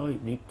don't know.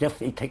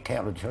 He take care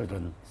of the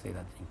children, say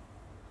that thing.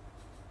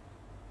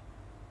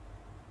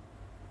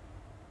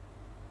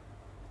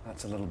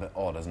 That's a little bit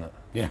odd, isn't it?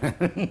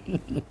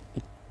 Yeah.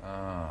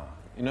 Ah.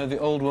 You know the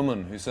old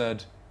woman who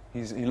said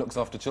he looks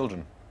after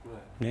children?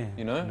 Right. Yeah.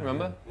 You know,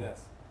 remember?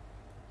 Yes.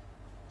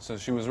 So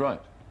she was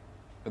right.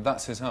 But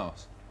that's his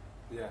house?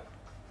 Yeah.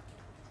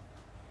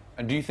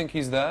 And do you think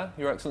he's there,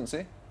 Your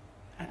Excellency?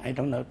 I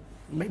don't know.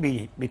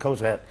 Maybe because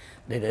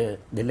the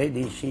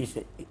lady,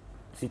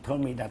 she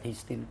told me that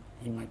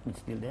he might be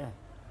still there.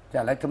 So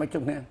I like to make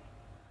him.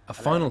 A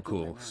final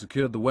call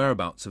secured the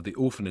whereabouts of the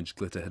orphanage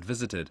Glitter had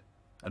visited,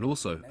 and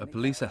also a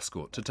police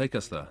escort to take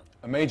us there.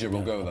 A major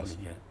will go with us?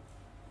 Yeah.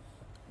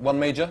 One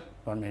major?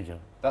 One major.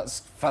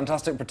 That's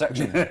fantastic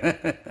protection.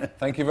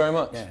 Thank you very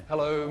much. Yeah.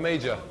 Hello,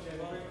 Major.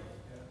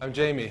 I'm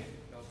Jamie.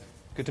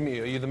 Good to meet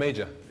you. Are you the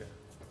Major? Yeah.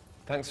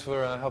 Thanks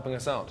for helping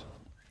us out.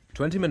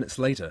 20 minutes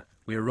later,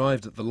 we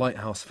arrived at the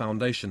Lighthouse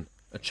Foundation,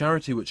 a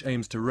charity which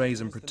aims to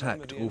raise and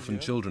protect orphan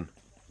children.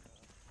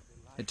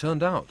 It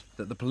turned out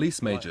that the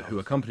police major who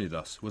accompanied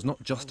us was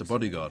not just a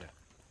bodyguard.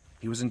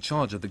 He was in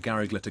charge of the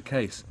Gary Glitter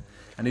case,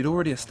 and he'd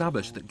already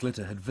established that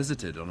Glitter had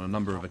visited on a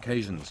number of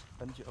occasions.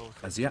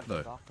 As yet,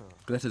 though,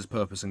 Glitter's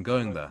purpose in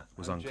going there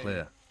was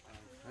unclear.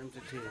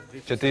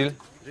 Jatil?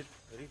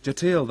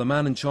 Jatil, the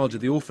man in charge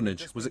of the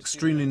orphanage, was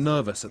extremely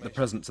nervous at the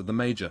presence of the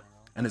major,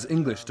 and his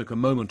English took a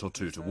moment or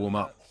two to warm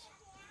up.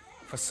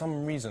 For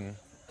some reason,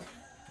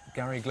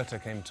 Gary Glitter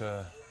came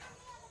to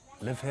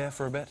live here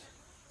for a bit?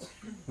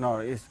 No,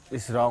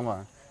 it's wrong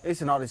one.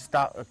 It's not a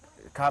staff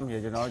come here,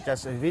 you know,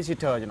 just a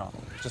visitor, you know.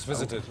 Just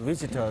visited?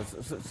 Visitors,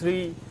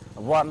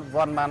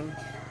 one month,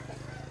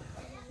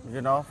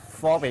 you know,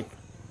 4 weeks.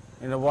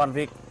 In 1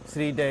 week,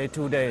 3 days,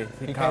 2 days.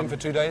 He came for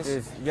 2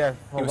 days? Yeah,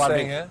 for he was 1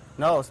 staying week. Here?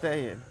 No,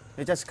 stay here.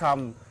 He just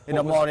come in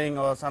the morning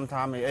or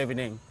sometime in the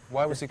evening.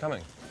 Why was he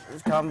coming? He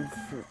come,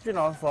 you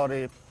know, for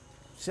the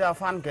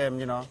fun game,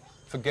 you know.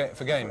 For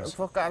games?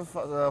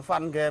 For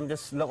fun game,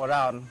 just look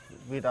around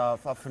with our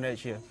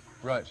orphanage here.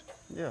 Right.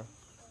 Yeah.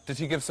 Did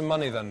he give some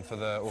money then for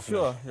the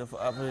orphanage? Sure,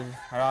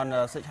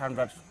 around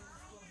 600,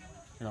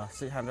 you know,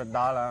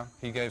 $600.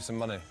 He gave some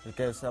money? He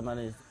gave some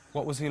money.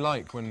 What was he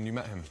like when you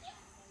met him?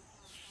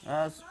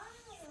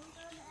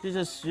 He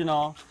just, you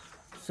know,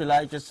 so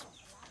like just,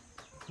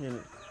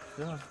 you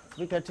know,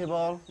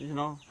 vegetable, you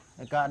know,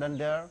 a garden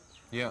there.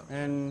 Yeah.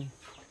 And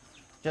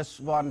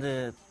just want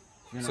the,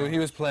 you know. So he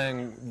was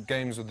playing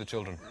games with the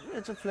children?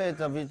 It's a play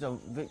with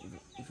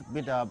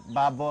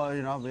a ball,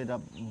 you know, with a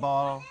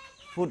ball,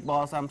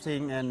 football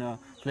something, and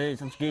play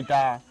some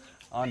guitar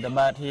on the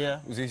mat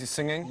here. Was he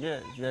singing?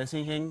 Yeah,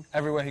 singing.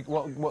 Everywhere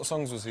what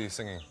songs was he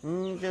singing?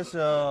 Just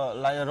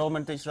like a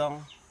romantic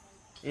song.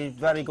 He's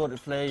very good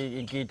at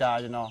playing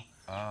guitar, you know.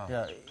 Ah.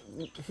 Yeah.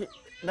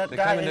 They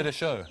came and did a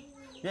show?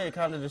 Yeah, he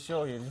came to the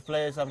show. He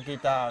played some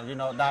guitar, you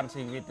know,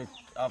 dancing with the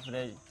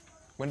orphanage.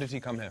 When did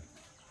he come here?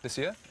 This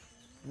year?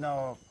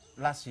 No,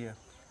 last year.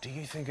 Do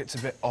you think it's a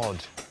bit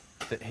odd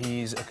that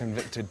he's a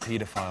convicted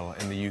paedophile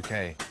in the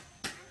UK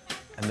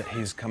and that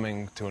he's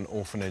coming to an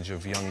orphanage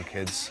of young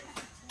kids?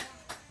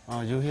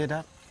 Oh, you hear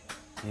that?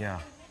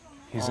 Yeah.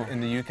 He's in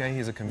the UK,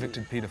 he's a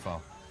convicted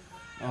paedophile.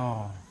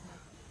 Oh,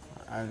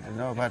 I don't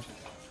know, but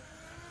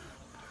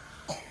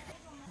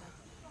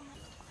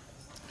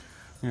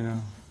you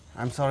know,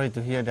 I'm sorry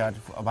to hear that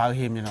about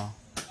him, you know.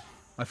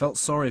 I felt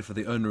sorry for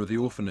the owner of the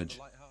orphanage,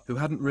 who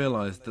hadn't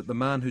realised that the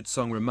man who'd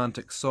sung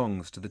romantic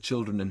songs to the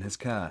children in his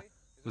care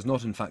was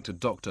not in fact a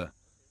doctor,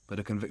 but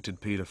a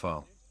convicted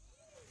paedophile.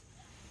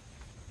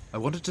 I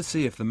wanted to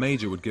see if the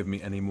major would give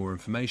me any more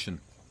information.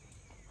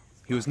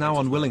 He was now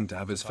unwilling to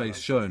have his face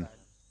shown,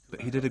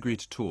 but he did agree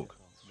to talk.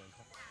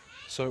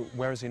 So,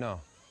 where is he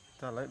now?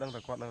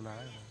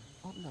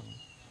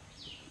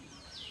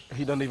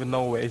 He don't even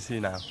know where is he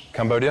now.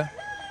 Cambodia?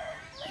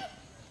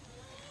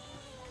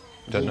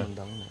 Don't know.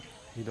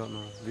 He don't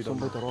know. We don't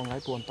know.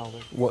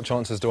 What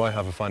chances do I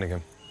have of finding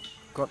him?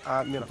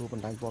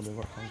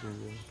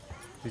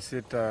 He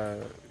said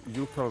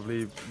you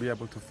probably be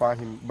able to find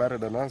him better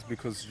than us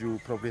because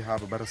you probably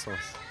have a better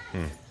source.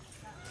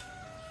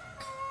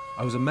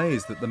 I was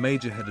amazed that the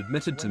major had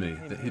admitted to me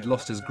that he'd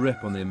lost his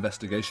grip on the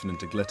investigation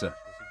into Glitter,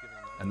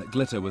 and that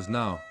Glitter was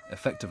now,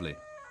 effectively,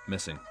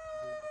 missing.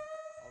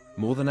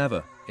 More than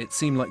ever, it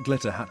seemed like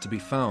Glitter had to be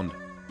found.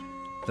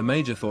 The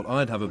major thought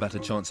I'd have a better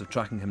chance of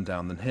tracking him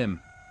down than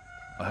him.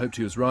 I hoped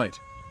he was right,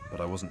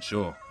 but I wasn't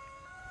sure.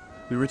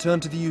 We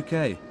returned to the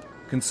UK,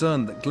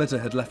 concerned that Glitter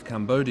had left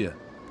Cambodia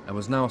and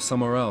was now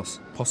somewhere else,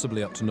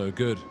 possibly up to no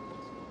good.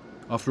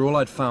 After all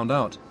I'd found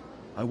out,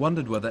 I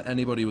wondered whether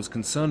anybody was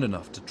concerned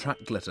enough to track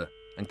Glitter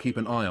and keep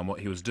an eye on what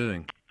he was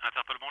doing.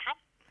 Interpol,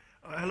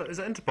 bonjour. Hello, is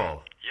that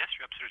Interpol? Yes,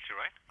 you're absolutely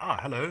right. Ah,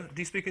 hello.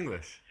 Do you speak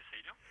English? Yes,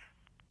 I do.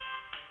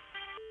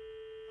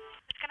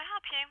 Can I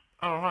help you?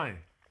 Oh, hi.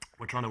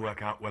 We're trying to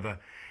work out whether,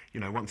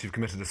 you know, once you've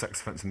committed a sex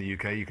offence in the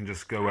UK, you can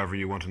just go wherever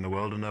you want in the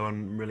world and no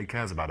one really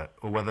cares about it.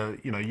 Or whether,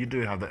 you know, you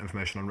do have that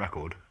information on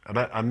record.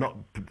 I'm not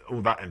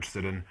all that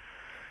interested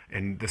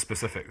in the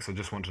specifics. I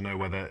just want to know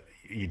whether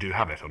you do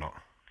have it or not.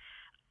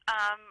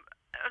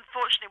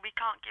 Unfortunately, we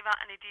can't give out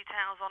any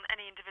details on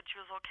any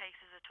individuals or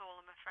cases at all,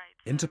 I'm afraid.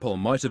 Interpol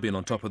might have been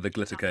on top of the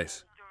Glitter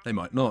case. They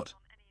might not.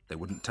 They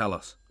wouldn't tell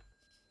us.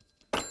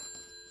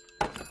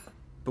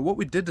 But what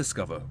we did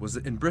discover was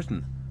that in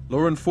Britain,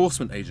 law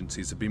enforcement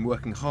agencies have been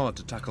working hard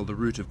to tackle the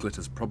root of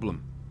Glitter's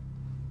problem.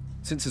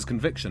 Since his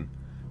conviction,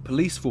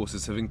 police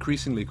forces have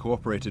increasingly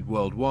cooperated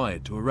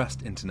worldwide to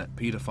arrest internet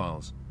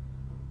paedophiles.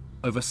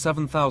 Over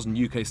 7,000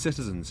 UK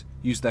citizens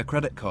used their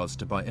credit cards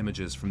to buy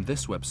images from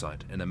this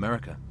website in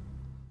America.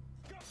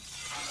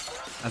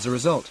 As a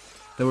result,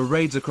 there were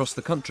raids across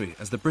the country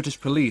as the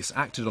British police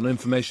acted on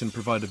information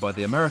provided by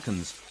the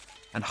Americans,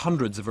 and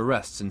hundreds of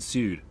arrests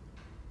ensued.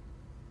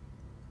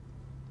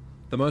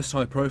 The most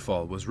high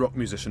profile was rock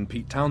musician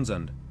Pete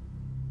Townsend,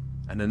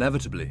 and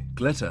inevitably,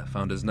 Glitter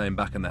found his name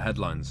back in the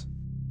headlines.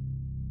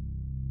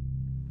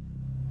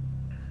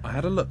 I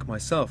had a look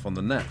myself on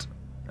the net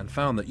and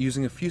found that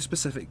using a few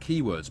specific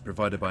keywords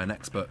provided by an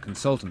expert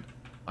consultant,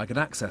 I could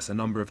access a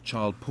number of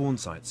child porn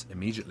sites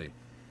immediately.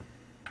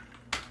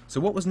 So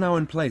what was now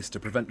in place to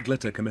prevent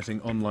Glitter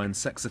committing online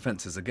sex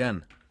offences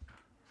again?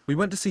 We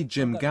went to see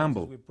Jim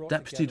Gamble,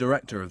 Deputy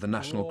Director of the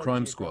National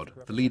Crime Squad,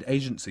 the lead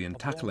agency in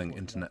tackling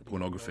internet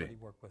pornography.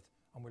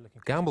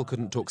 Gamble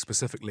couldn't talk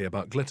specifically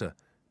about Glitter,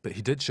 but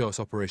he did show us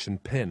Operation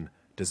PIN,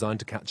 designed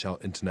to catch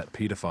out internet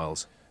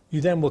paedophiles. You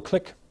then will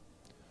click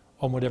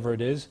on whatever it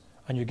is,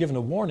 and you're given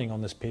a warning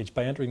on this page.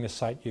 By entering this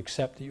site, you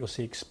accept that you'll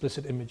see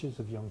explicit images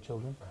of young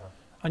children,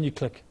 and you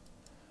click,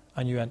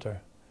 and you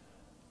enter.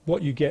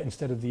 What you get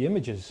instead of the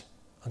images,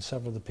 and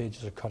several of the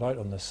pages are cut out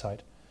on this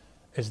site,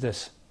 is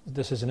this.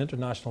 This is an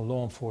international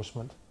law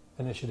enforcement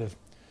initiative.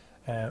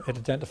 It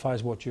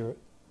identifies what your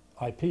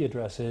IP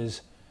address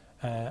is,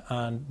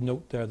 and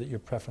note there that your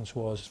preference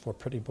was for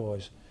pretty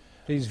boys.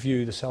 Please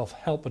view the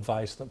self-help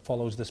advice that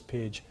follows this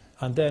page.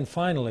 And then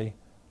finally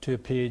to a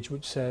page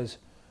which says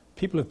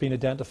people who have been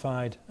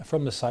identified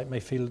from the site may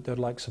feel that they'd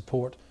like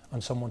support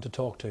and someone to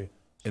talk to.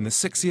 In the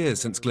 6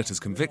 years since Glitter's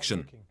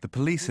conviction, the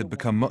police had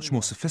become much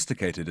more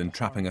sophisticated in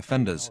trapping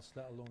offenders,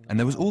 and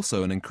there was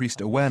also an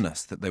increased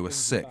awareness that they were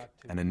sick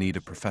and in need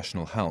of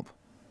professional help.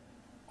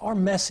 Our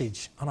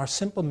message, and our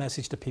simple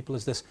message to people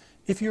is this: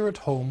 if you're at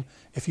home,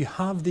 if you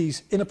have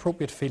these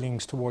inappropriate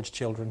feelings towards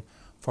children,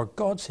 for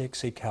God's sake,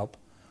 seek help.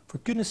 For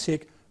goodness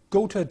sake,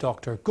 go to a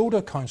doctor, go to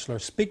a counsellor,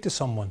 speak to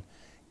someone,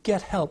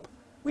 get help.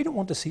 We don't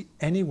want to see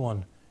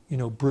anyone,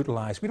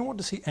 brutalised. We don't want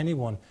to see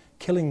anyone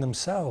killing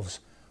themselves.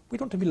 We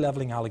don't want to be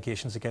levelling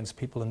allegations against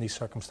people in these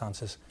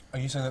circumstances. Are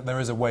you saying that there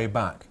is a way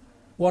back?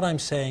 What I'm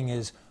saying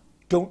is,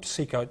 don't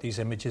seek out these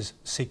images,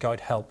 seek out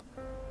help.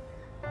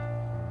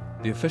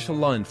 The official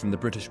line from the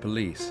British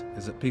police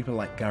is that people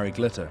like Gary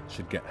Glitter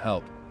should get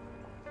help.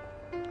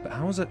 But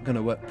how is it going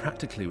to work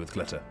practically with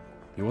Glitter?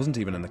 He wasn't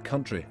even in the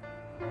country.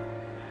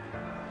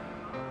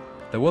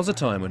 There was a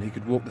time when he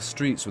could walk the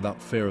streets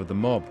without fear of the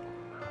mob.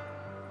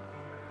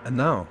 And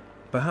now,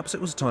 perhaps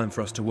it was time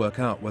for us to work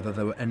out whether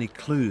there were any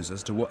clues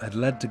as to what had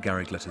led to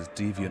Gary Glitter's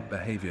deviant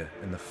behaviour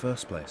in the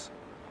first place.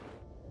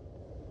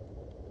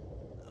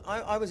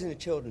 I was in a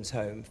children's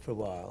home for a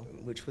while,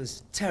 which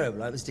was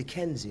terrible. It was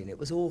Dickensian. It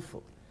was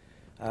awful.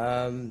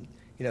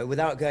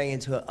 Without going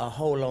into a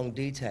whole long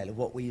detail of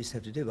what we used to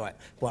have to do. Right,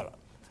 well,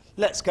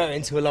 let's go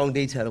into a long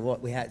detail of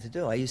what we had to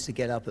do. I used to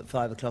get up at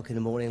 5 o'clock in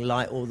the morning,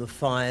 light all the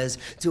fires,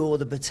 do all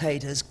the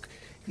potatoes,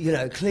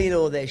 clean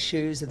all their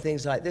shoes and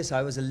things like this.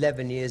 I was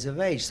 11 years of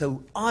age,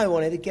 so I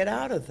wanted to get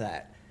out of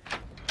that.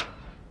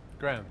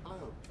 Graham.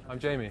 Hello. I'm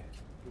Jamie.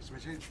 Nice to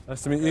meet you.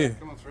 Nice to meet you.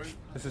 Come on through.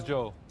 This is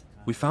Joel.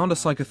 We found a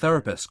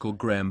psychotherapist called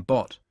Graham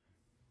Bott,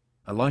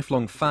 a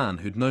lifelong fan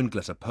who'd known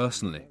Glitter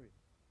personally.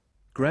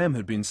 Graham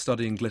had been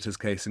studying Glitter's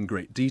case in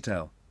great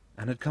detail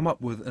and had come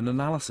up with an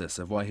analysis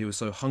of why he was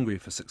so hungry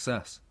for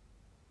success.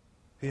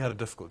 He had a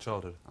difficult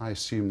childhood. I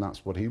assume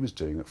that's what he was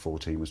doing at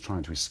 14, was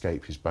trying to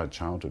escape his bad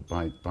childhood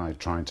by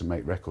trying to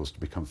make records, to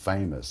become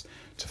famous,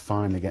 to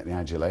finally get the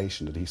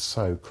adulation that he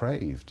so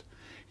craved.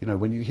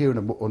 When you hear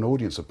an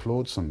audience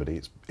applaud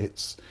somebody,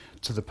 it's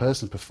to the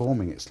person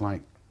performing, it's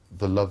like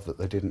the love that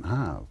they didn't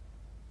have.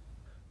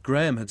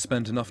 Graham had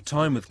spent enough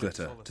time with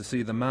Glitter to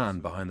see the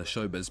man behind the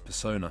showbiz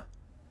persona.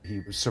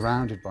 He was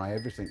surrounded by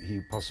everything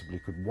he possibly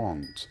could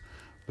want,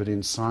 but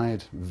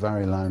inside,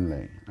 very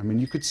lonely. I mean,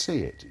 you could see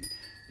it.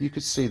 You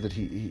could see that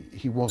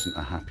he wasn't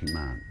a happy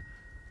man.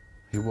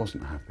 He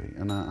wasn't happy,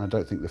 and I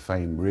don't think the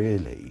fame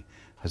really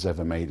has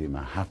ever made him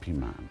a happy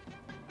man.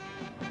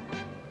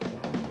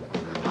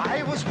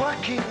 I was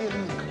working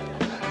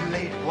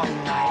late one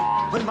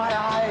night when my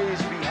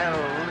eyes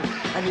beheld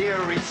an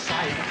eerie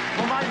sight,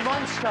 for my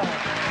monster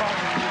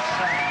from his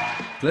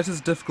sight.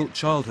 Glitter's difficult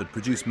childhood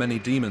produced many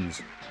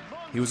demons.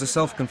 He was a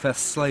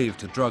self-confessed slave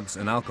to drugs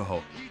and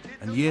alcohol,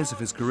 and years of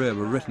his career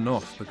were written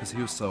off because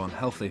he was so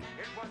unhealthy.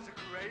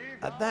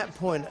 At that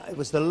point, it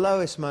was the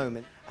lowest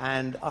moment,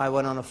 and I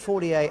went on a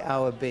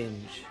 48-hour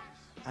binge,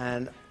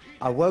 and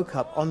I woke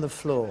up on the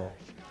floor,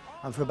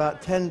 and for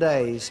about 10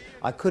 days,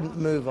 I couldn't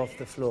move off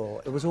the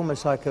floor. It was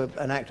almost like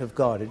an act of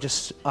God.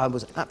 I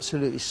was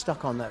absolutely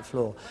stuck on that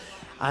floor,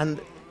 and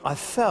I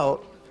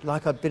felt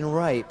like I'd been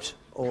raped,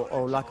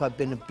 or like I'd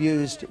been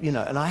abused, and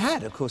I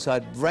had, of course.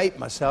 I'd raped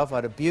myself,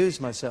 I'd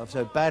abused myself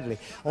so badly.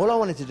 All I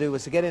wanted to do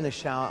was to get in a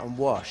shower and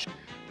wash.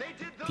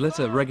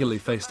 Glitter regularly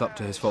faced up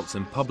to his faults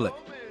in public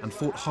and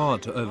fought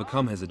hard to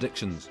overcome his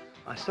addictions.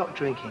 I stopped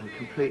drinking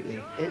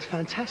completely. It's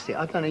fantastic.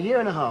 I've done a year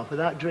and a half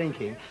without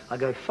drinking. I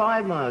go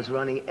 5 miles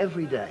running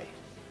every day.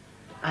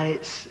 And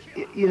it's,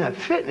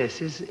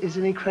 fitness is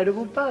an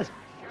incredible buzz.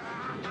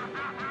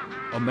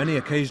 On many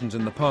occasions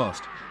in the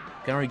past,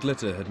 Gary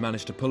Glitter had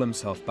managed to pull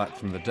himself back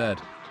from the dead.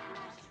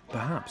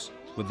 Perhaps,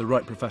 with the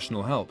right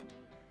professional help,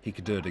 he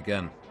could do it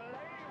again.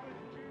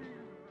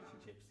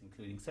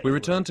 We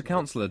returned to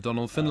counsellor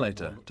Donald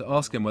Finlater to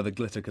ask him whether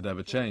Glitter could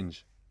ever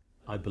change.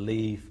 I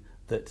believe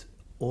that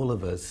all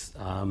of us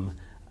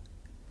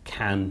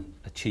can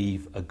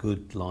achieve a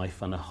good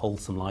life and a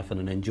wholesome life and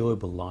an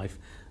enjoyable life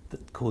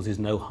that causes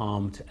no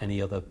harm to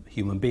any other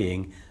human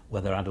being,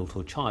 whether adult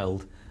or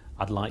child,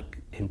 I'd like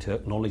him to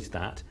acknowledge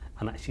that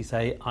and actually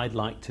say, I'd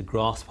like to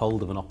grasp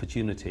hold of an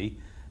opportunity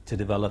to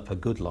develop a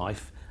good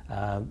life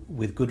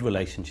with good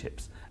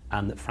relationships,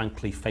 and that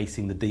frankly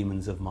facing the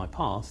demons of my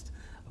past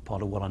are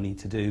part of what I need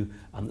to do,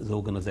 and there's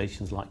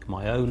organisations like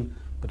my own,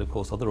 but of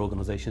course other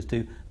organisations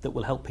too, that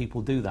will help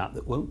people do that,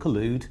 that won't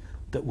collude,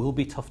 that will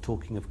be tough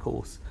talking of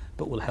course,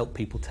 but will help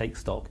people take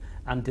stock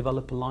and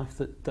develop a life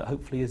that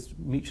hopefully is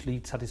mutually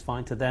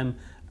satisfying to them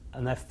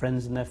and their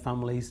friends and their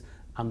families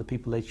and the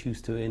people they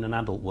choose to in an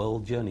adult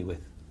world journey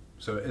with.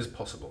 So it is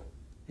possible?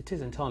 It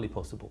is entirely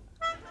possible.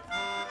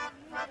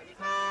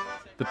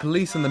 The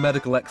police and the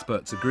medical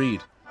experts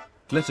agreed.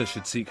 Glitter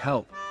should seek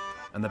help,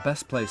 and the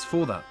best place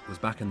for that was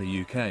back in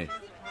the UK.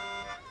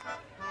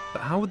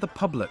 But how would the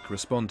public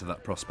respond to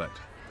that prospect?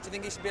 Do you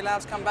think he should be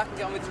allowed to come back and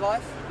get on with his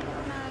life?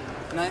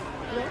 No.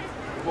 No?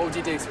 What would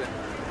you do to him?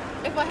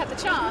 If I had the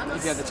chance.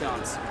 If you had the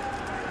chance.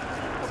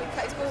 Probably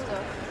cut his balls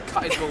off.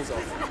 Cut his balls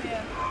off.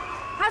 Yeah.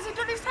 Has he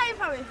done his time,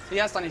 Harry? He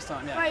has done his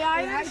time, yeah. Right,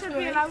 I should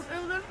be allowed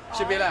to then.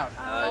 Should be allowed?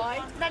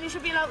 Then you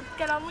should be allowed to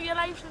get on with your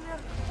life, shouldn't you?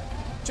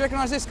 Do you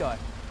recognise this guy?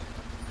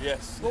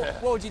 Yes.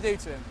 What would you do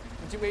to him?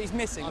 He's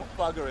missing. I'd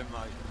bugger him,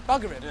 mate.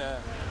 Bugger him? Yeah.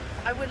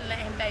 I wouldn't let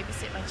him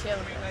babysit my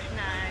children.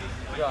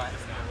 No. Right.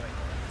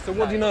 So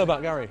what do you know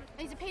about Gary?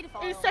 He's a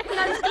paedophile. His second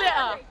name's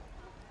Glitter.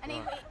 And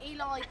he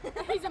like...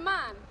 He's a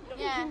man.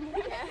 Yeah.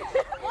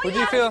 Would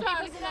you feel?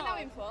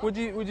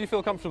 Would you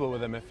feel comfortable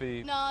with him if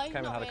he No, came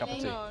and had a cup of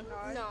tea? No.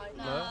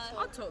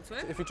 I'd talk to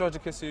him. If he tried to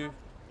kiss you?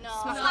 No.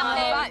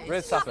 Slap him.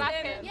 Really slap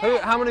him? Yeah.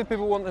 How many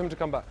people want him to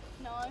come back?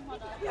 No, I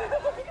don't.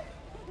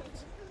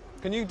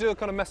 Can you do a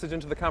kind of message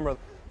into the camera?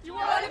 You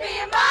want to be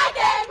in my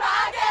game,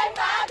 my game,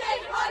 my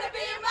game. You want to be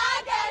in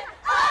my game.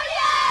 Oh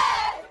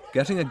yeah!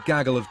 Getting a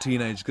gaggle of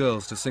teenage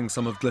girls to sing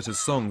some of Glitter's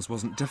songs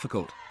wasn't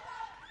difficult.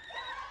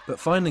 But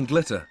finding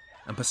Glitter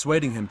and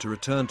persuading him to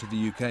return to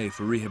the UK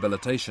for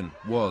rehabilitation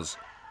was,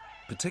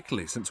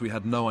 particularly since we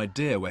had no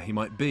idea where he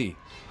might be.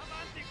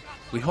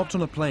 We hopped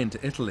on a plane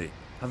to Italy,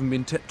 having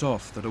been tipped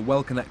off that a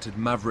well-connected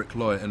maverick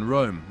lawyer in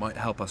Rome might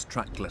help us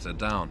track Glitter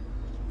down.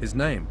 His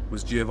name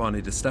was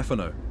Giovanni Di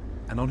Stefano,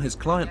 and on his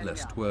client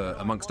list were,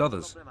 amongst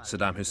others,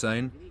 Saddam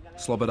Hussein,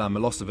 Slobodan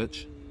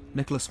Milosevic,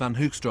 Nicholas van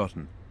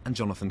Hoogstraten and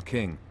Jonathan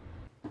King.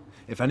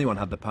 If anyone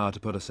had the power to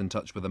put us in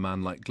touch with a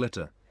man like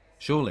Glitter,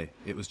 surely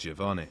it was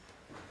Giovanni.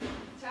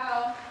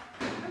 Ciao.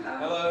 Hello.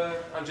 Hello,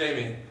 I'm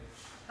Jamie.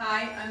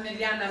 Hi, I'm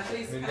Mediana.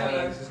 Please come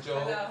Mediana, in. this is Joel.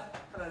 Hello.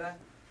 Hello there.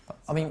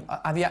 I mean,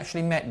 have you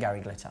actually met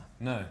Gary Glitter?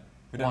 No,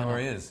 we don't know where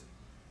he is.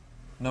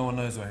 No one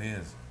knows where he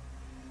is.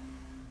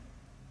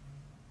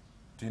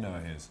 Do you know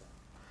where he is?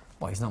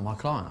 Well, he's not my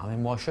client. I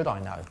mean, why should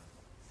I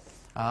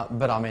know?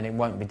 But I mean, it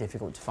won't be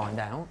difficult to find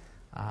out.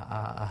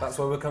 That's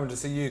why we're coming to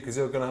see you, because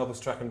you're going to help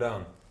us track him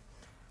down.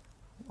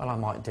 Well, I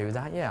might do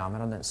that, yeah. I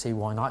mean, I don't see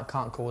why not. It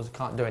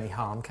can't do any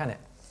harm, can it?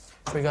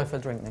 Shall we go for a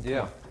drink then?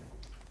 Yeah.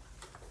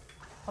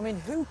 I mean,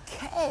 who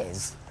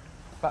cares?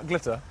 About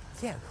Glitter?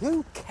 Yeah,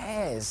 who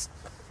cares?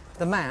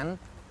 The man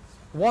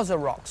was a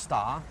rock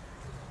star.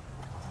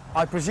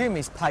 I presume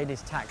he's paid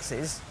his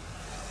taxes.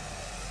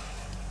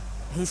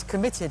 He's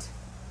committed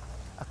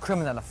a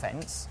criminal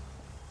offence.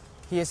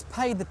 He has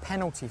paid the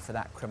penalty for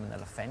that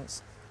criminal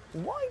offence.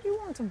 Why do you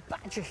want to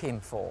badger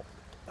him for?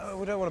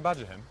 We don't want to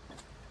badger him.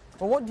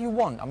 Well, what do you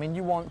want? I mean,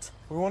 you want...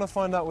 We want to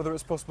find out whether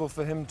it's possible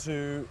for him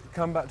to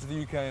come back to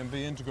the UK and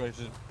be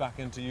integrated back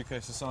into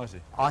UK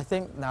society. I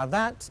think, now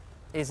that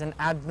is an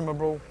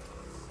admirable...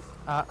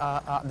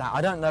 now,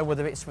 I don't know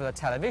whether it's for the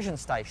television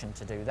station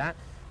to do that,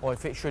 or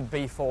if it should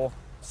be for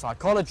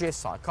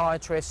psychologists,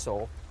 psychiatrists,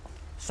 or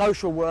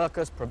social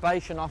workers,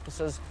 probation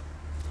officers.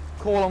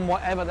 Call them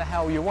whatever the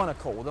hell you want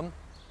to call them.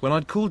 When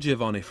I'd called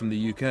Giovanni from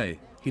the UK,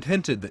 he'd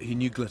hinted that he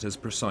knew Glitter's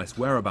precise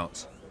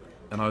whereabouts,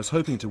 and I was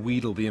hoping to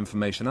wheedle the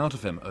information out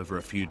of him over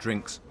a few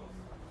drinks.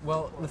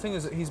 Well, the thing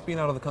is that he's been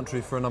out of the country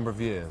for a number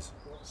of years.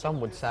 Some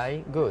would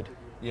say good.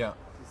 Yeah.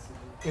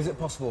 Is it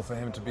possible for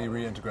him to be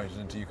reintegrated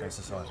into UK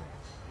society?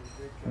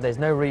 There's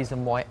no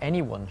reason why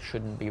anyone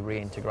shouldn't be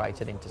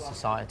reintegrated into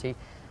society,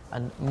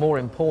 and more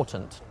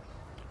important,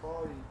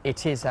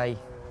 it is an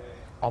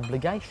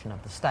obligation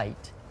of the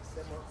state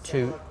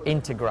to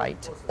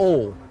integrate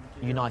all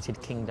United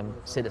Kingdom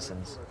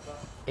citizens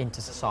into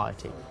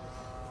society.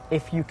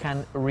 If you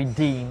can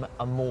redeem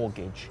a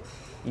mortgage,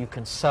 you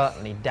can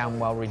certainly damn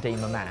well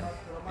redeem a man.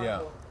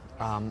 Yeah.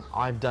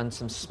 I've done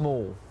some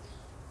small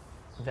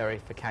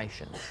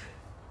verifications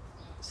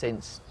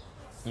since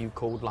you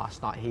called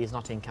last night. He is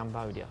not in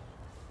Cambodia.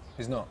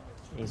 He's not?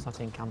 He's not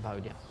in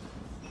Cambodia.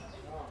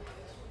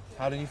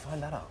 How did you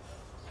find that out?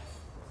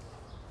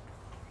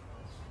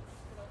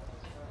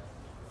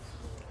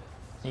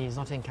 He is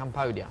not in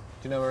Cambodia.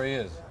 Do you know where he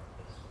is?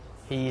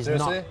 He is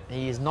Seriously? not.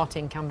 He is not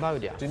in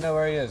Cambodia. Do you know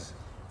where he is?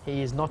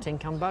 He is not in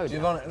Cambodia.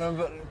 Giovanni, no,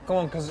 but come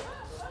on, because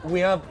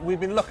we've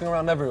been looking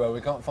around everywhere.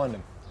 We can't find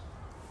him.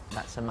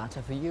 That's a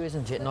matter for you,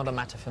 isn't it? Not a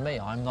matter for me.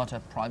 I'm not a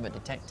private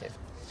detective,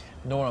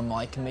 nor am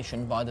I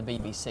commissioned by the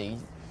BBC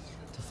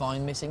to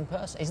find missing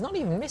persons. He's not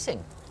even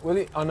missing.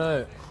 Well, I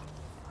know.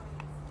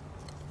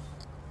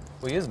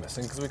 Well, he is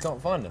missing because we can't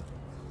find him.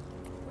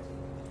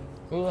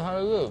 Who the hell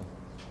are you?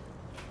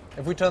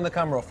 If we turn the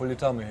camera off, will you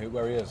tell me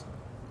where he is?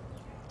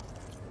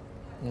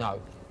 No.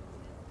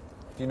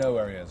 Do you know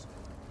where he is?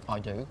 I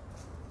do.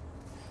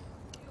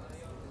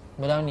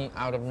 But only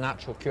out of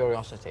natural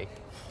curiosity.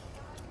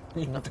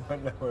 You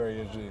don't know where he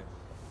is, do you?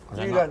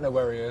 You don't know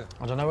where he is.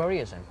 I don't know where he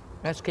is then.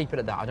 Let's keep it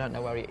at that. I don't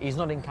know where he is. He's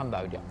not in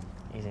Cambodia.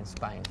 He's in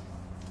Spain.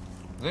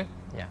 Is he?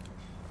 Yeah.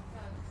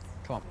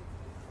 Come on.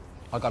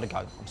 I've got to go.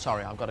 I'm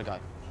sorry, I've got to go.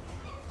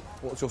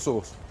 What's your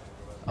source?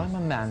 I'm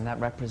a man that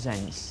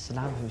represents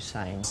Saddam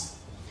Hussein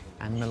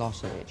and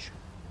Milosevic.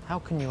 How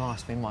can you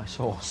ask me my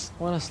source?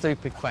 What a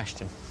stupid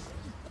question.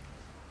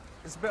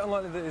 It's a bit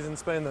unlikely that he's in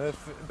Spain, though,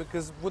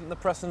 because wouldn't the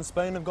press in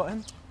Spain have got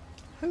him?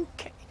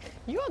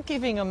 You are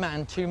giving a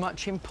man too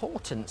much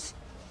importance.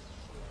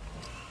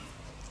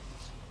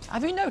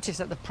 Have you noticed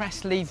that the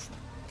press leave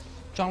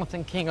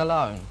Jonathan King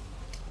alone?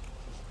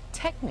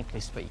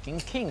 Technically speaking,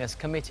 King has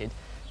committed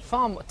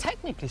far more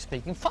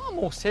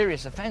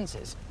serious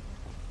offences.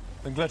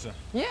 Than Glitter?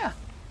 Yeah.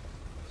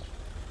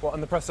 What,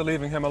 and the press are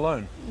leaving him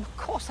alone? Of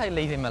course they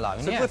leave him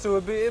alone, So yeah. Glitter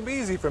it'd be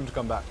easy for him to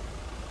come back.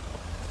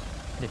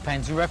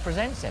 Depends who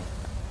represents him.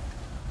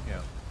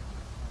 Yeah.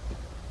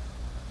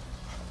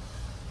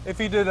 If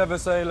he did ever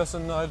say,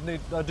 listen, I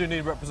do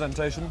need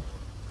representation,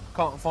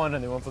 can't find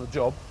anyone for the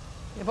job.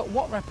 Yeah, but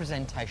what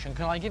representation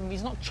can I give him?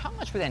 He's not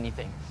charged with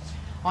anything.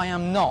 I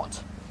am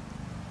not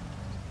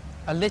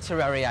a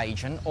literary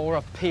agent or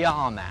a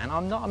PR man.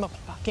 I'm a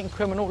fucking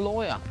criminal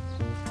lawyer.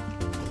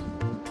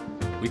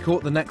 We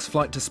caught the next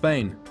flight to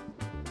Spain.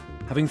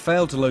 Having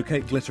failed to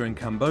locate Glitter in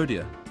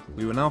Cambodia,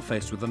 we were now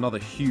faced with another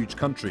huge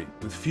country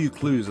with few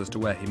clues as to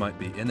where he might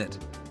be in it.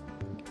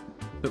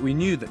 But we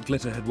knew that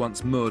Glitter had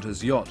once moored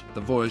his yacht,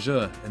 the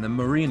Voyageur, in the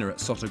marina at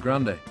Soto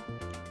Grande,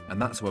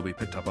 and that's where we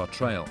picked up our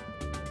trail.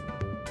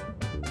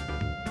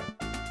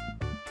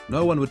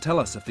 No one would tell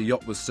us if the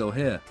yacht was still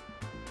here,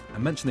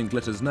 and mentioning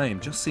Glitter's name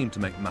just seemed to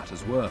make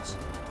matters worse.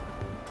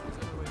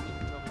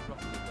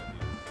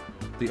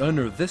 The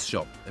owner of this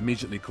shop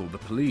immediately called the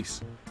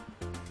police.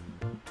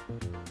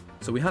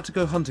 So we had to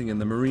go hunting in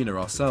the marina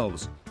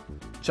ourselves,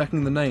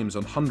 checking the names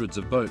on hundreds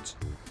of boats.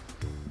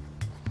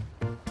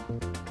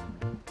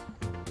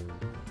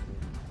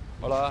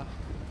 Hola.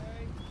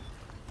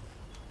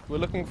 We're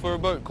looking for a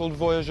boat called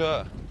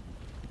Voyageur.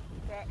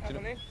 Do you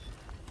know?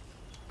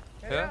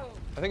 Yeah?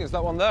 I think it's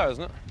that one there,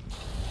 isn't it?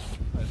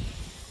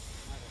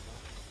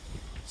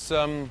 It's,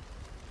 I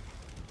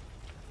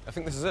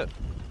think this is it.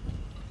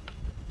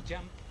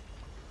 Jump.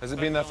 Has it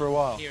been there for a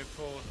while? Here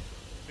for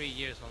 3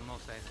 years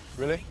almost, I think.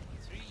 Really?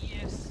 3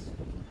 years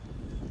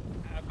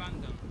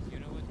abandoned, you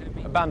know what I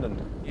mean?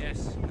 Abandoned?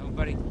 Yes,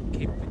 nobody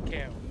keep the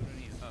care of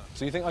it.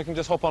 So you think I can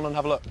just hop on and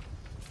have a look?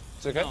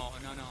 It's okay? No.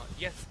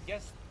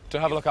 Yes. To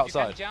have a look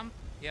outside? You can jump,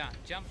 yeah,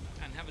 jump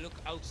and have a look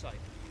outside.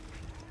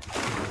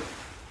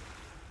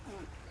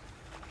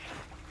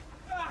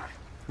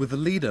 With the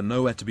leader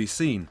nowhere to be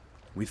seen,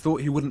 we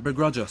thought he wouldn't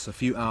begrudge us a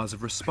few hours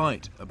of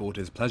respite aboard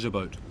his pleasure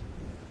boat.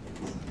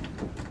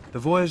 The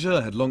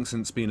Voyageur had long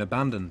since been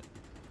abandoned,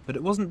 but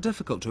it wasn't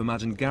difficult to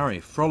imagine Gary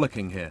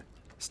frolicking here,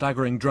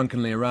 staggering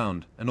drunkenly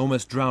around and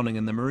almost drowning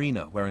in the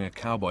marina wearing a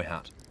cowboy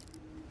hat.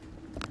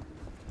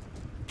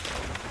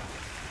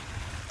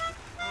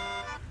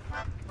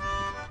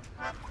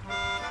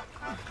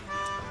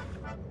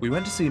 We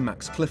went to see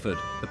Max Clifford,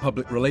 the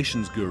public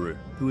relations guru,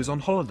 who was on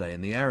holiday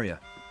in the area.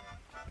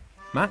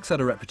 Max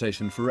had a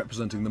reputation for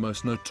representing the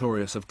most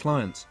notorious of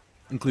clients,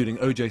 including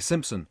O.J.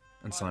 Simpson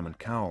and Simon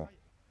Cowell.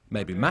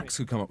 Maybe Max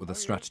could come up with a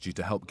strategy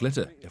to help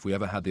Glitter if we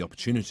ever had the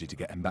opportunity to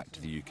get him back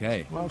to the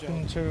UK.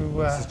 Welcome to...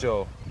 This is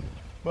Joel.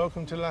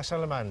 Welcome to Las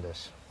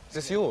Alamandas. Is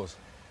this yours?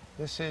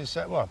 This is,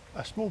 well,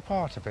 a small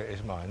part of it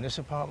is mine. This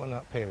apartment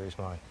up here is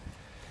mine.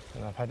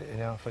 And I've had it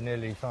now for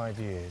nearly 5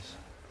 years.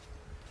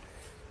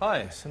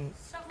 Hi.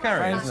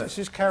 Carrie, isn't it? This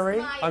is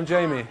Carrie. I'm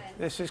Jamie.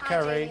 This is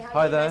Carrie.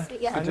 Hi there.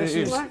 And this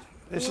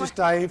is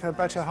Dave, her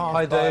better half.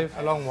 Hi, Dave.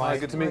 A long way. Hi,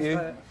 good to meet you.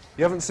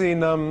 You haven't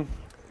seen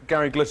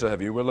Gary Glitter,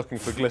 have you? We're looking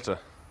for Glitter.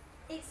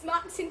 It's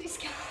Max in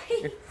disguise.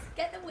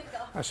 Get the wig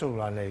off. That's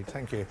all I need,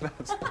 thank you. No,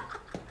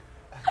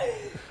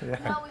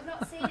 we've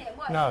not seen it.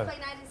 What, No. you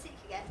playing hide and seek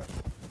again?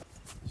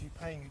 Is he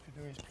paying you to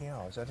do his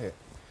PR, is that it?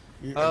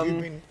 Have you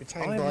been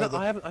retained by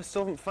the... I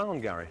still haven't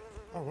found Gary.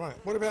 Oh, right.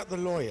 What about the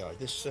lawyer?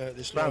 This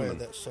lawyer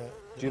that's...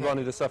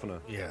 Giovanni De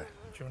Stefano? Yeah.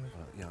 Do you want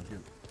to... Yeah, I'll do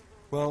it.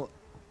 Well,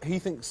 he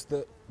thinks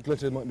that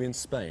Glitter might be in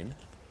Spain.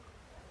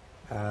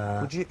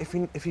 Would you,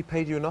 if he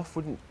paid you enough,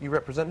 wouldn't you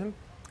represent him?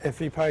 If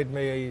he paid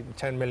me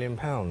 £10 million,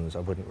 I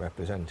wouldn't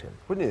represent him.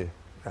 Wouldn't you?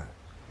 No.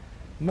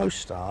 Most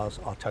stars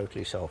are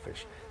totally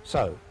selfish.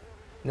 So,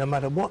 no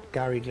matter what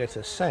Gary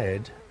Glitter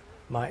said,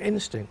 my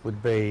instinct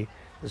would be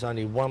there's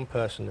only one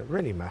person that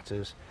really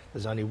matters,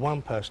 there's only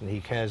one person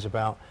he cares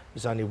about,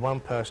 there's only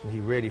one person he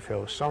really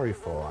feels sorry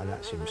for, and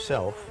that's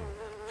himself.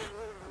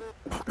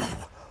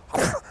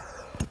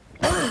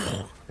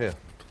 Here.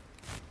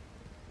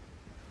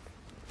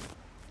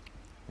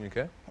 You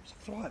okay? That's a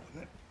fly,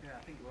 wasn't it? Yeah,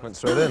 I think it was. Went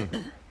straight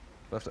in.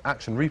 Left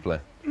action replay.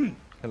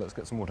 Hey, let's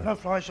get some water. No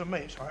flies on me,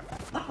 it's right.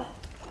 I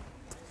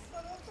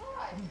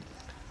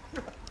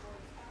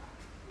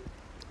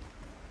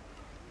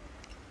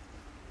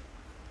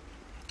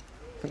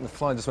think the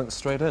fly just went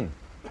straight in.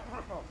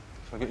 Shall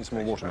I get you some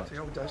more water, Matt?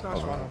 There's no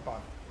fly on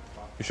fire.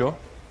 You sure?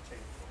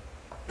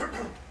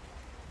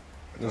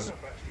 There's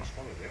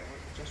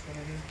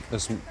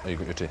some... Oh, you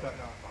got your tea.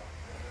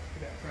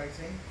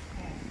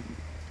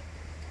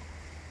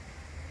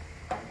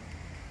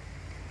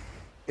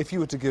 If you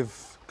were to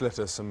give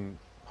Glitter some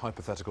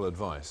hypothetical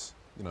advice,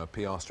 you know, a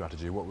PR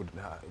strategy, what would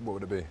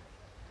it be?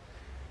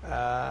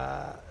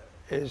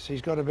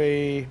 He's got to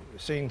be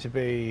seen to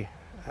be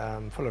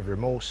full of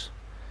remorse.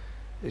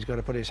 He's got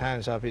to put his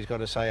hands up. He's got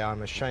to say,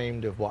 I'm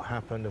ashamed of what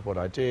happened, of what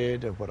I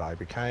did, of what I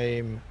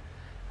became.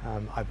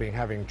 I've been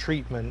having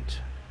treatment,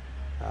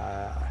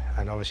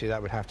 and obviously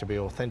that would have to be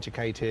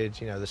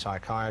authenticated, you know, the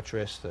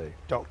psychiatrists, the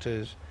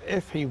doctors.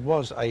 If he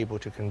was able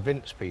to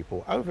convince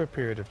people over a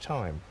period of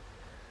time,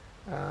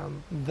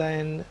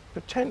 then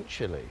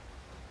potentially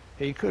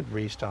he could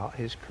restart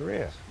his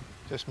career,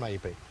 just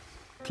maybe.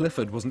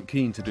 Clifford wasn't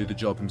keen to do the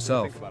job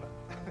himself,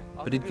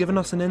 but he'd given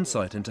us an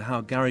insight into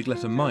how Gary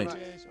Glitter might,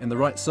 in the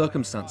right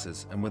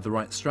circumstances and with the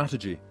right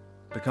strategy,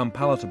 become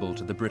palatable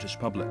to the British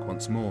public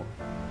once more.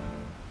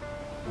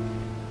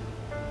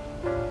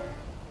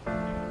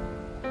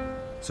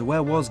 So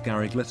where was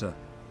Gary Glitter?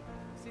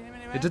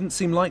 It didn't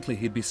seem likely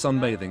he'd be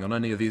sunbathing on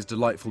any of these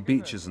delightful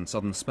beaches in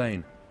southern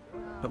Spain,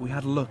 but we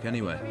had a look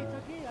anyway.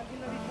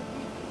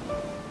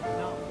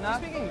 No?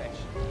 Speak English?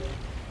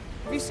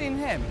 Have you seen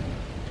him?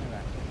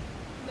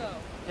 No.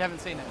 You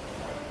haven't seen him?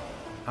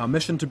 Our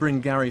mission to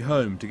bring Gary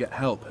home to get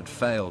help had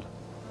failed.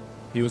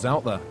 He was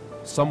out there,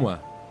 somewhere,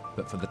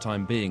 but for the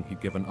time being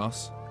he'd given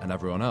us, and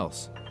everyone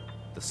else,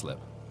 the slip.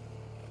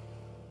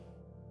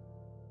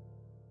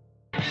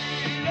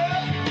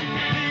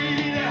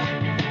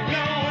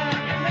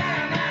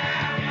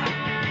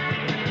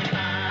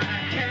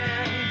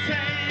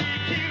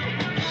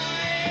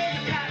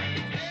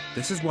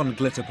 This is one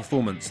Glitter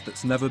performance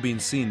that's never been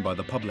seen by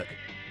the public.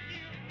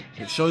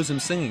 It shows him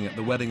singing at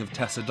the wedding of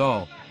Tessa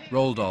Dahl,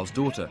 Roald Dahl's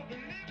daughter.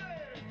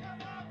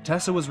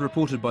 Tessa was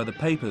reported by the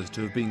papers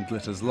to have been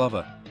Glitter's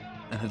lover,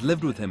 and had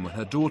lived with him when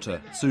her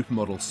daughter,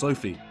 supermodel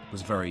Sophie,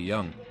 was very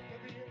young.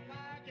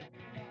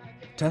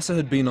 Tessa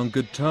had been on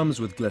good terms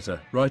with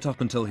Glitter right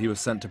up until he was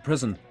sent to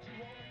prison,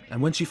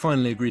 and when she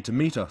finally agreed to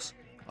meet us,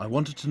 I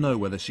wanted to know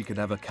whether she could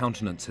ever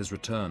countenance his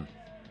return.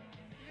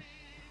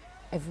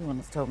 Everyone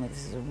has told me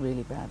this is a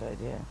really bad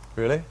idea.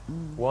 Really?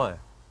 Why?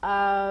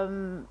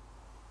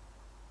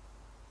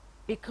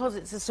 Because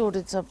it's a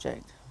sordid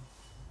subject.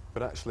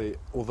 But actually,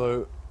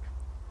 although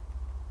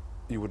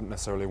you wouldn't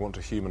necessarily want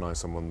to humanise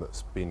someone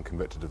that's been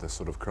convicted of this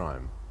sort of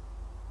crime,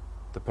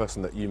 the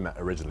person that you met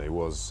originally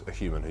was a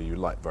human who you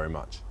liked very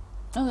much.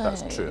 Oh,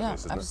 That's yeah, true, yeah, at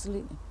least, isn't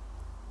absolutely.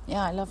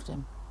 Yeah, I loved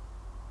him.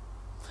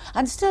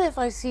 And still, if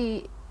I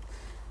see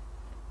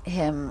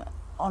him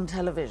on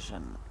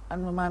television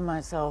and remind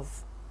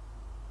myself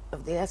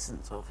of the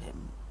essence of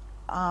him,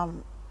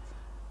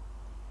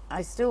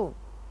 I still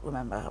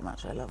remember how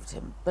much I loved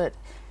him. But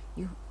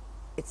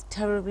it's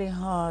terribly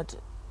hard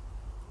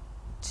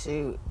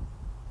to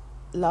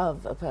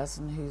love a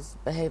person who's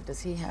behaved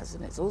as he has,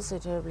 and it's also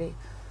terribly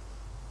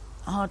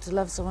hard to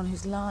love someone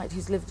who's lied,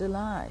 who's lived a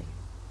lie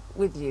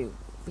with you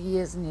for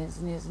years and years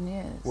and years and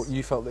years. What,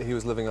 you felt that he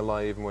was living a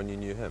lie even when you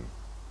knew him?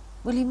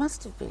 Well, he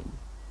must have been.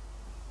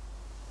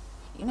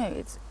 You know,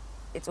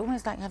 it's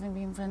almost like having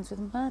been friends with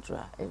a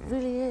murderer. It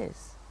really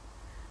is.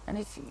 And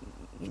if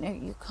you know,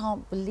 you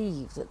can't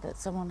believe that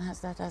someone has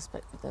that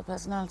aspect of their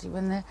personality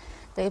when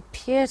they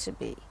appear to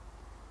be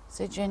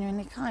so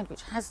genuinely kind,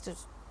 which has to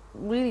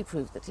really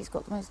prove that he's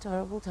got the most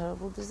terrible,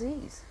 terrible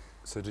disease.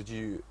 So did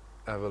you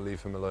ever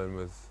leave him alone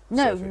with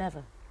No, Sophie?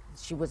 never.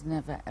 She was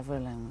never, ever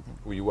alone with him.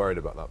 Were you worried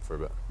about that for a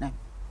bit? No.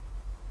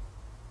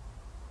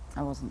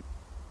 I wasn't.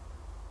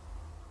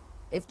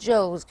 If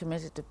Joel was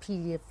committed to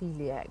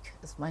paedophiliac,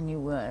 that's my new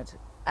word,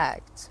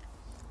 act,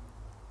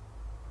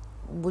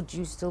 would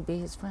you still be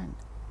his friend?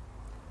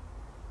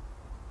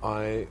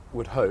 I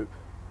would hope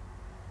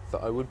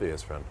that I would be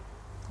his friend.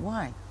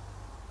 Why?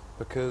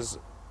 Because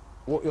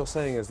what you're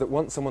saying is that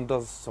once someone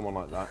does something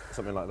like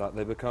that,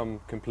 they become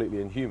completely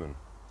inhuman.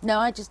 No,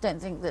 I just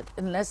don't think that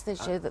unless they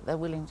show that they're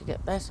willing to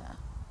get better,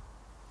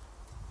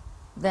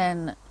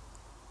 then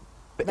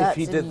But that's if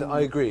he did, inhuman. I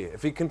agree.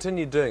 If he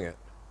continued doing it,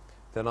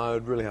 then I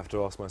would really have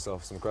to ask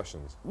myself some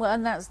questions. Well,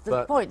 and that's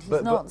the point.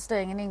 He's not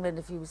staying in England.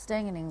 If he was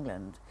staying in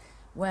England,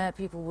 where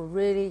people were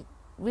really,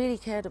 really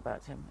cared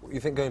about him. You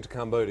think going to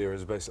Cambodia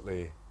is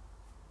basically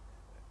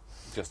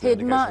just an He'd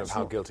indication of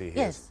how guilty he is?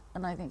 Yes,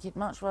 and I think he'd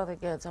much rather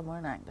go somewhere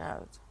and act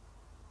out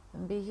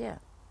than be here.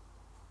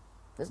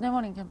 There's no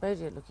one in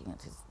Cambodia looking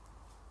at his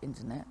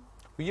internet.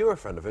 Well, you're a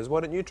friend of his.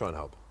 Why don't you try and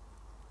help?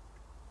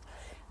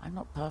 I'm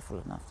not powerful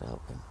enough to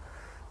help him.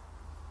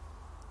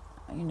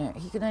 You know,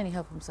 he can only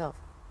help himself.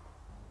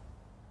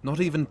 Not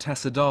even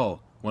Tessa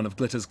Dahl, one of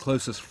Glitter's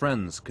closest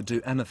friends, could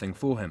do anything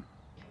for him.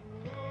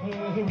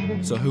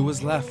 So who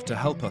was left to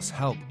help us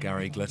help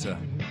Gary Glitter?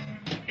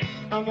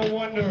 I'm a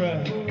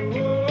wanderer.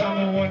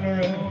 I'm a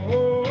wanderer.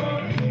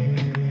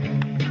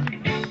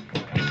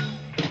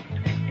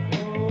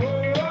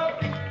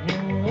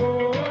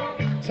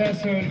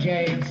 Tessa and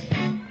James.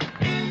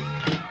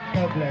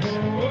 God bless you.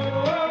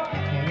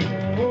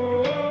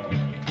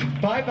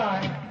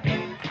 Bye-bye.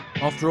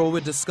 After all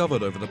we'd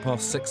discovered over the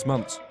past 6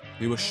 months,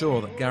 we were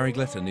sure that Gary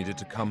Glitter needed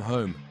to come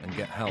home and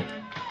get help.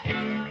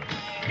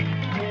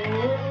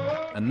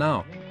 And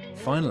now,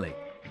 finally,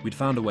 we'd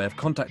found a way of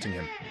contacting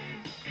him.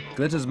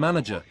 Glitter's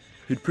manager,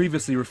 who'd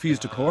previously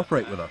refused to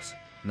cooperate with us,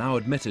 now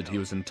admitted he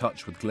was in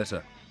touch with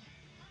Glitter.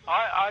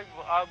 I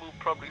will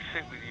probably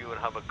sit with you and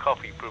have a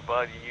coffee,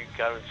 providing you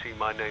guarantee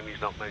my name is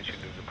not mentioned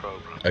in the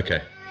programme.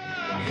 Okay.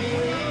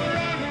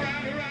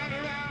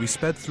 We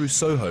sped through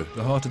Soho,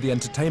 the heart of the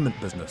entertainment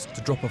business,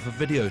 to drop off a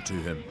video to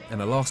him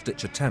in a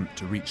last-ditch attempt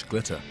to reach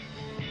Glitter.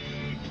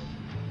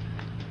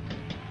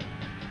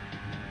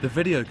 The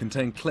video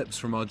contained clips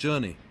from our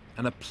journey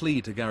and a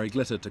plea to Gary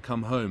Glitter to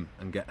come home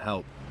and get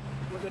help.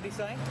 What did he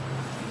say?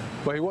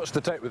 Well, he watched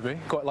the tape with me,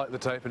 quite liked the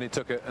tape, and he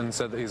took it and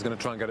said that he's going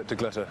to try and get it to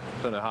Glitter.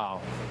 Don't know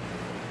how.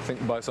 I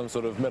think by some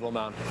sort of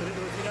middleman. So would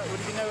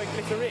you know where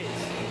Glitter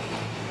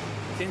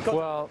is?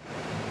 Well,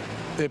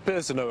 he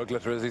appears to know where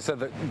Glitter is. He said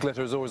that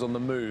Glitter is always on the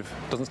move,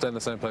 doesn't stay in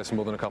the same place for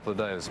more than a couple of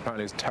days.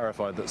 Apparently he's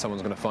terrified that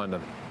someone's going to find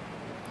him.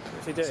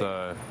 What's he doing?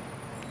 So,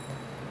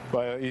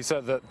 well, he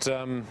said that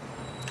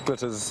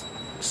Glitter's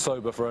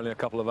sober for only a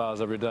couple of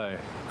hours every day.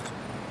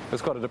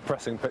 It's quite a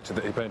depressing picture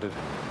that he painted.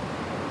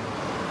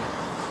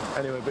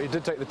 Anyway, but he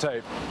did take the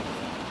tape,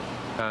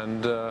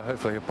 and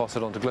hopefully he'll pass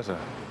it on to Glitter.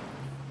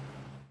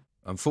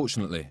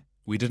 Unfortunately,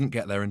 we didn't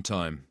get there in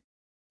time.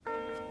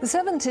 The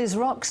 70s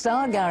rock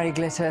star Gary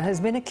Glitter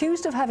has been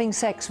accused of having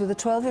sex with a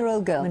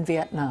 12-year-old girl in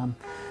Vietnam.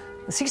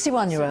 The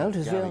 61-year-old,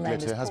 whose real name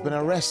Glitter has been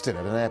arrested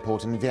at an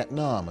airport in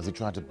Vietnam as he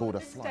tried to board a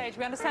flight.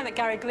 We understand that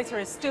Gary Glitter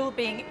is still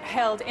being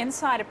held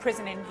inside a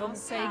prison in Vung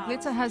Tau.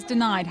 Glitter has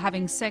denied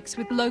having sex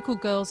with local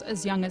girls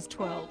as young as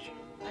 12.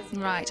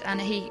 Right, and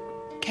he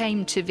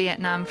came to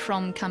Vietnam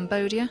from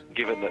Cambodia?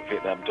 Given that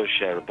Vietnam does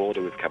share a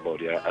border with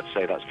Cambodia, I'd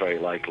say that's very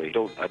likely.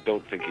 I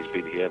don't think he's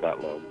been here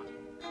that long.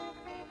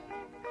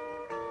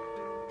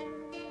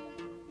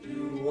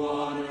 You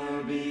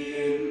wanna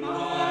be in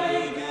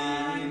my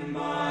gang,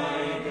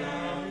 my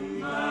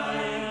gang,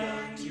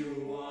 my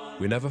gang.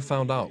 We never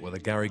found out whether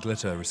Gary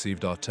Glitter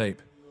received our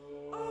tape.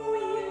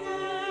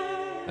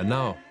 And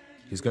now,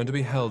 he's going to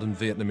be held in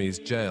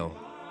Vietnamese jail,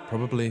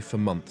 probably for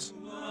months.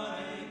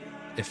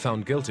 If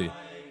found guilty,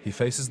 he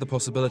faces the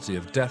possibility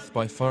of death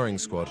by firing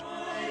squad.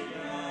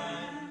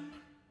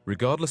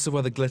 Regardless of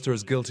whether Glitter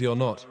is guilty or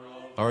not,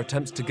 our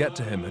attempts to get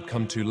to him had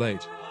come too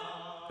late,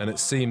 and it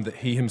seemed that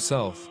he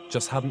himself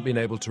just hadn't been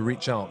able to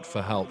reach out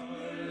for help.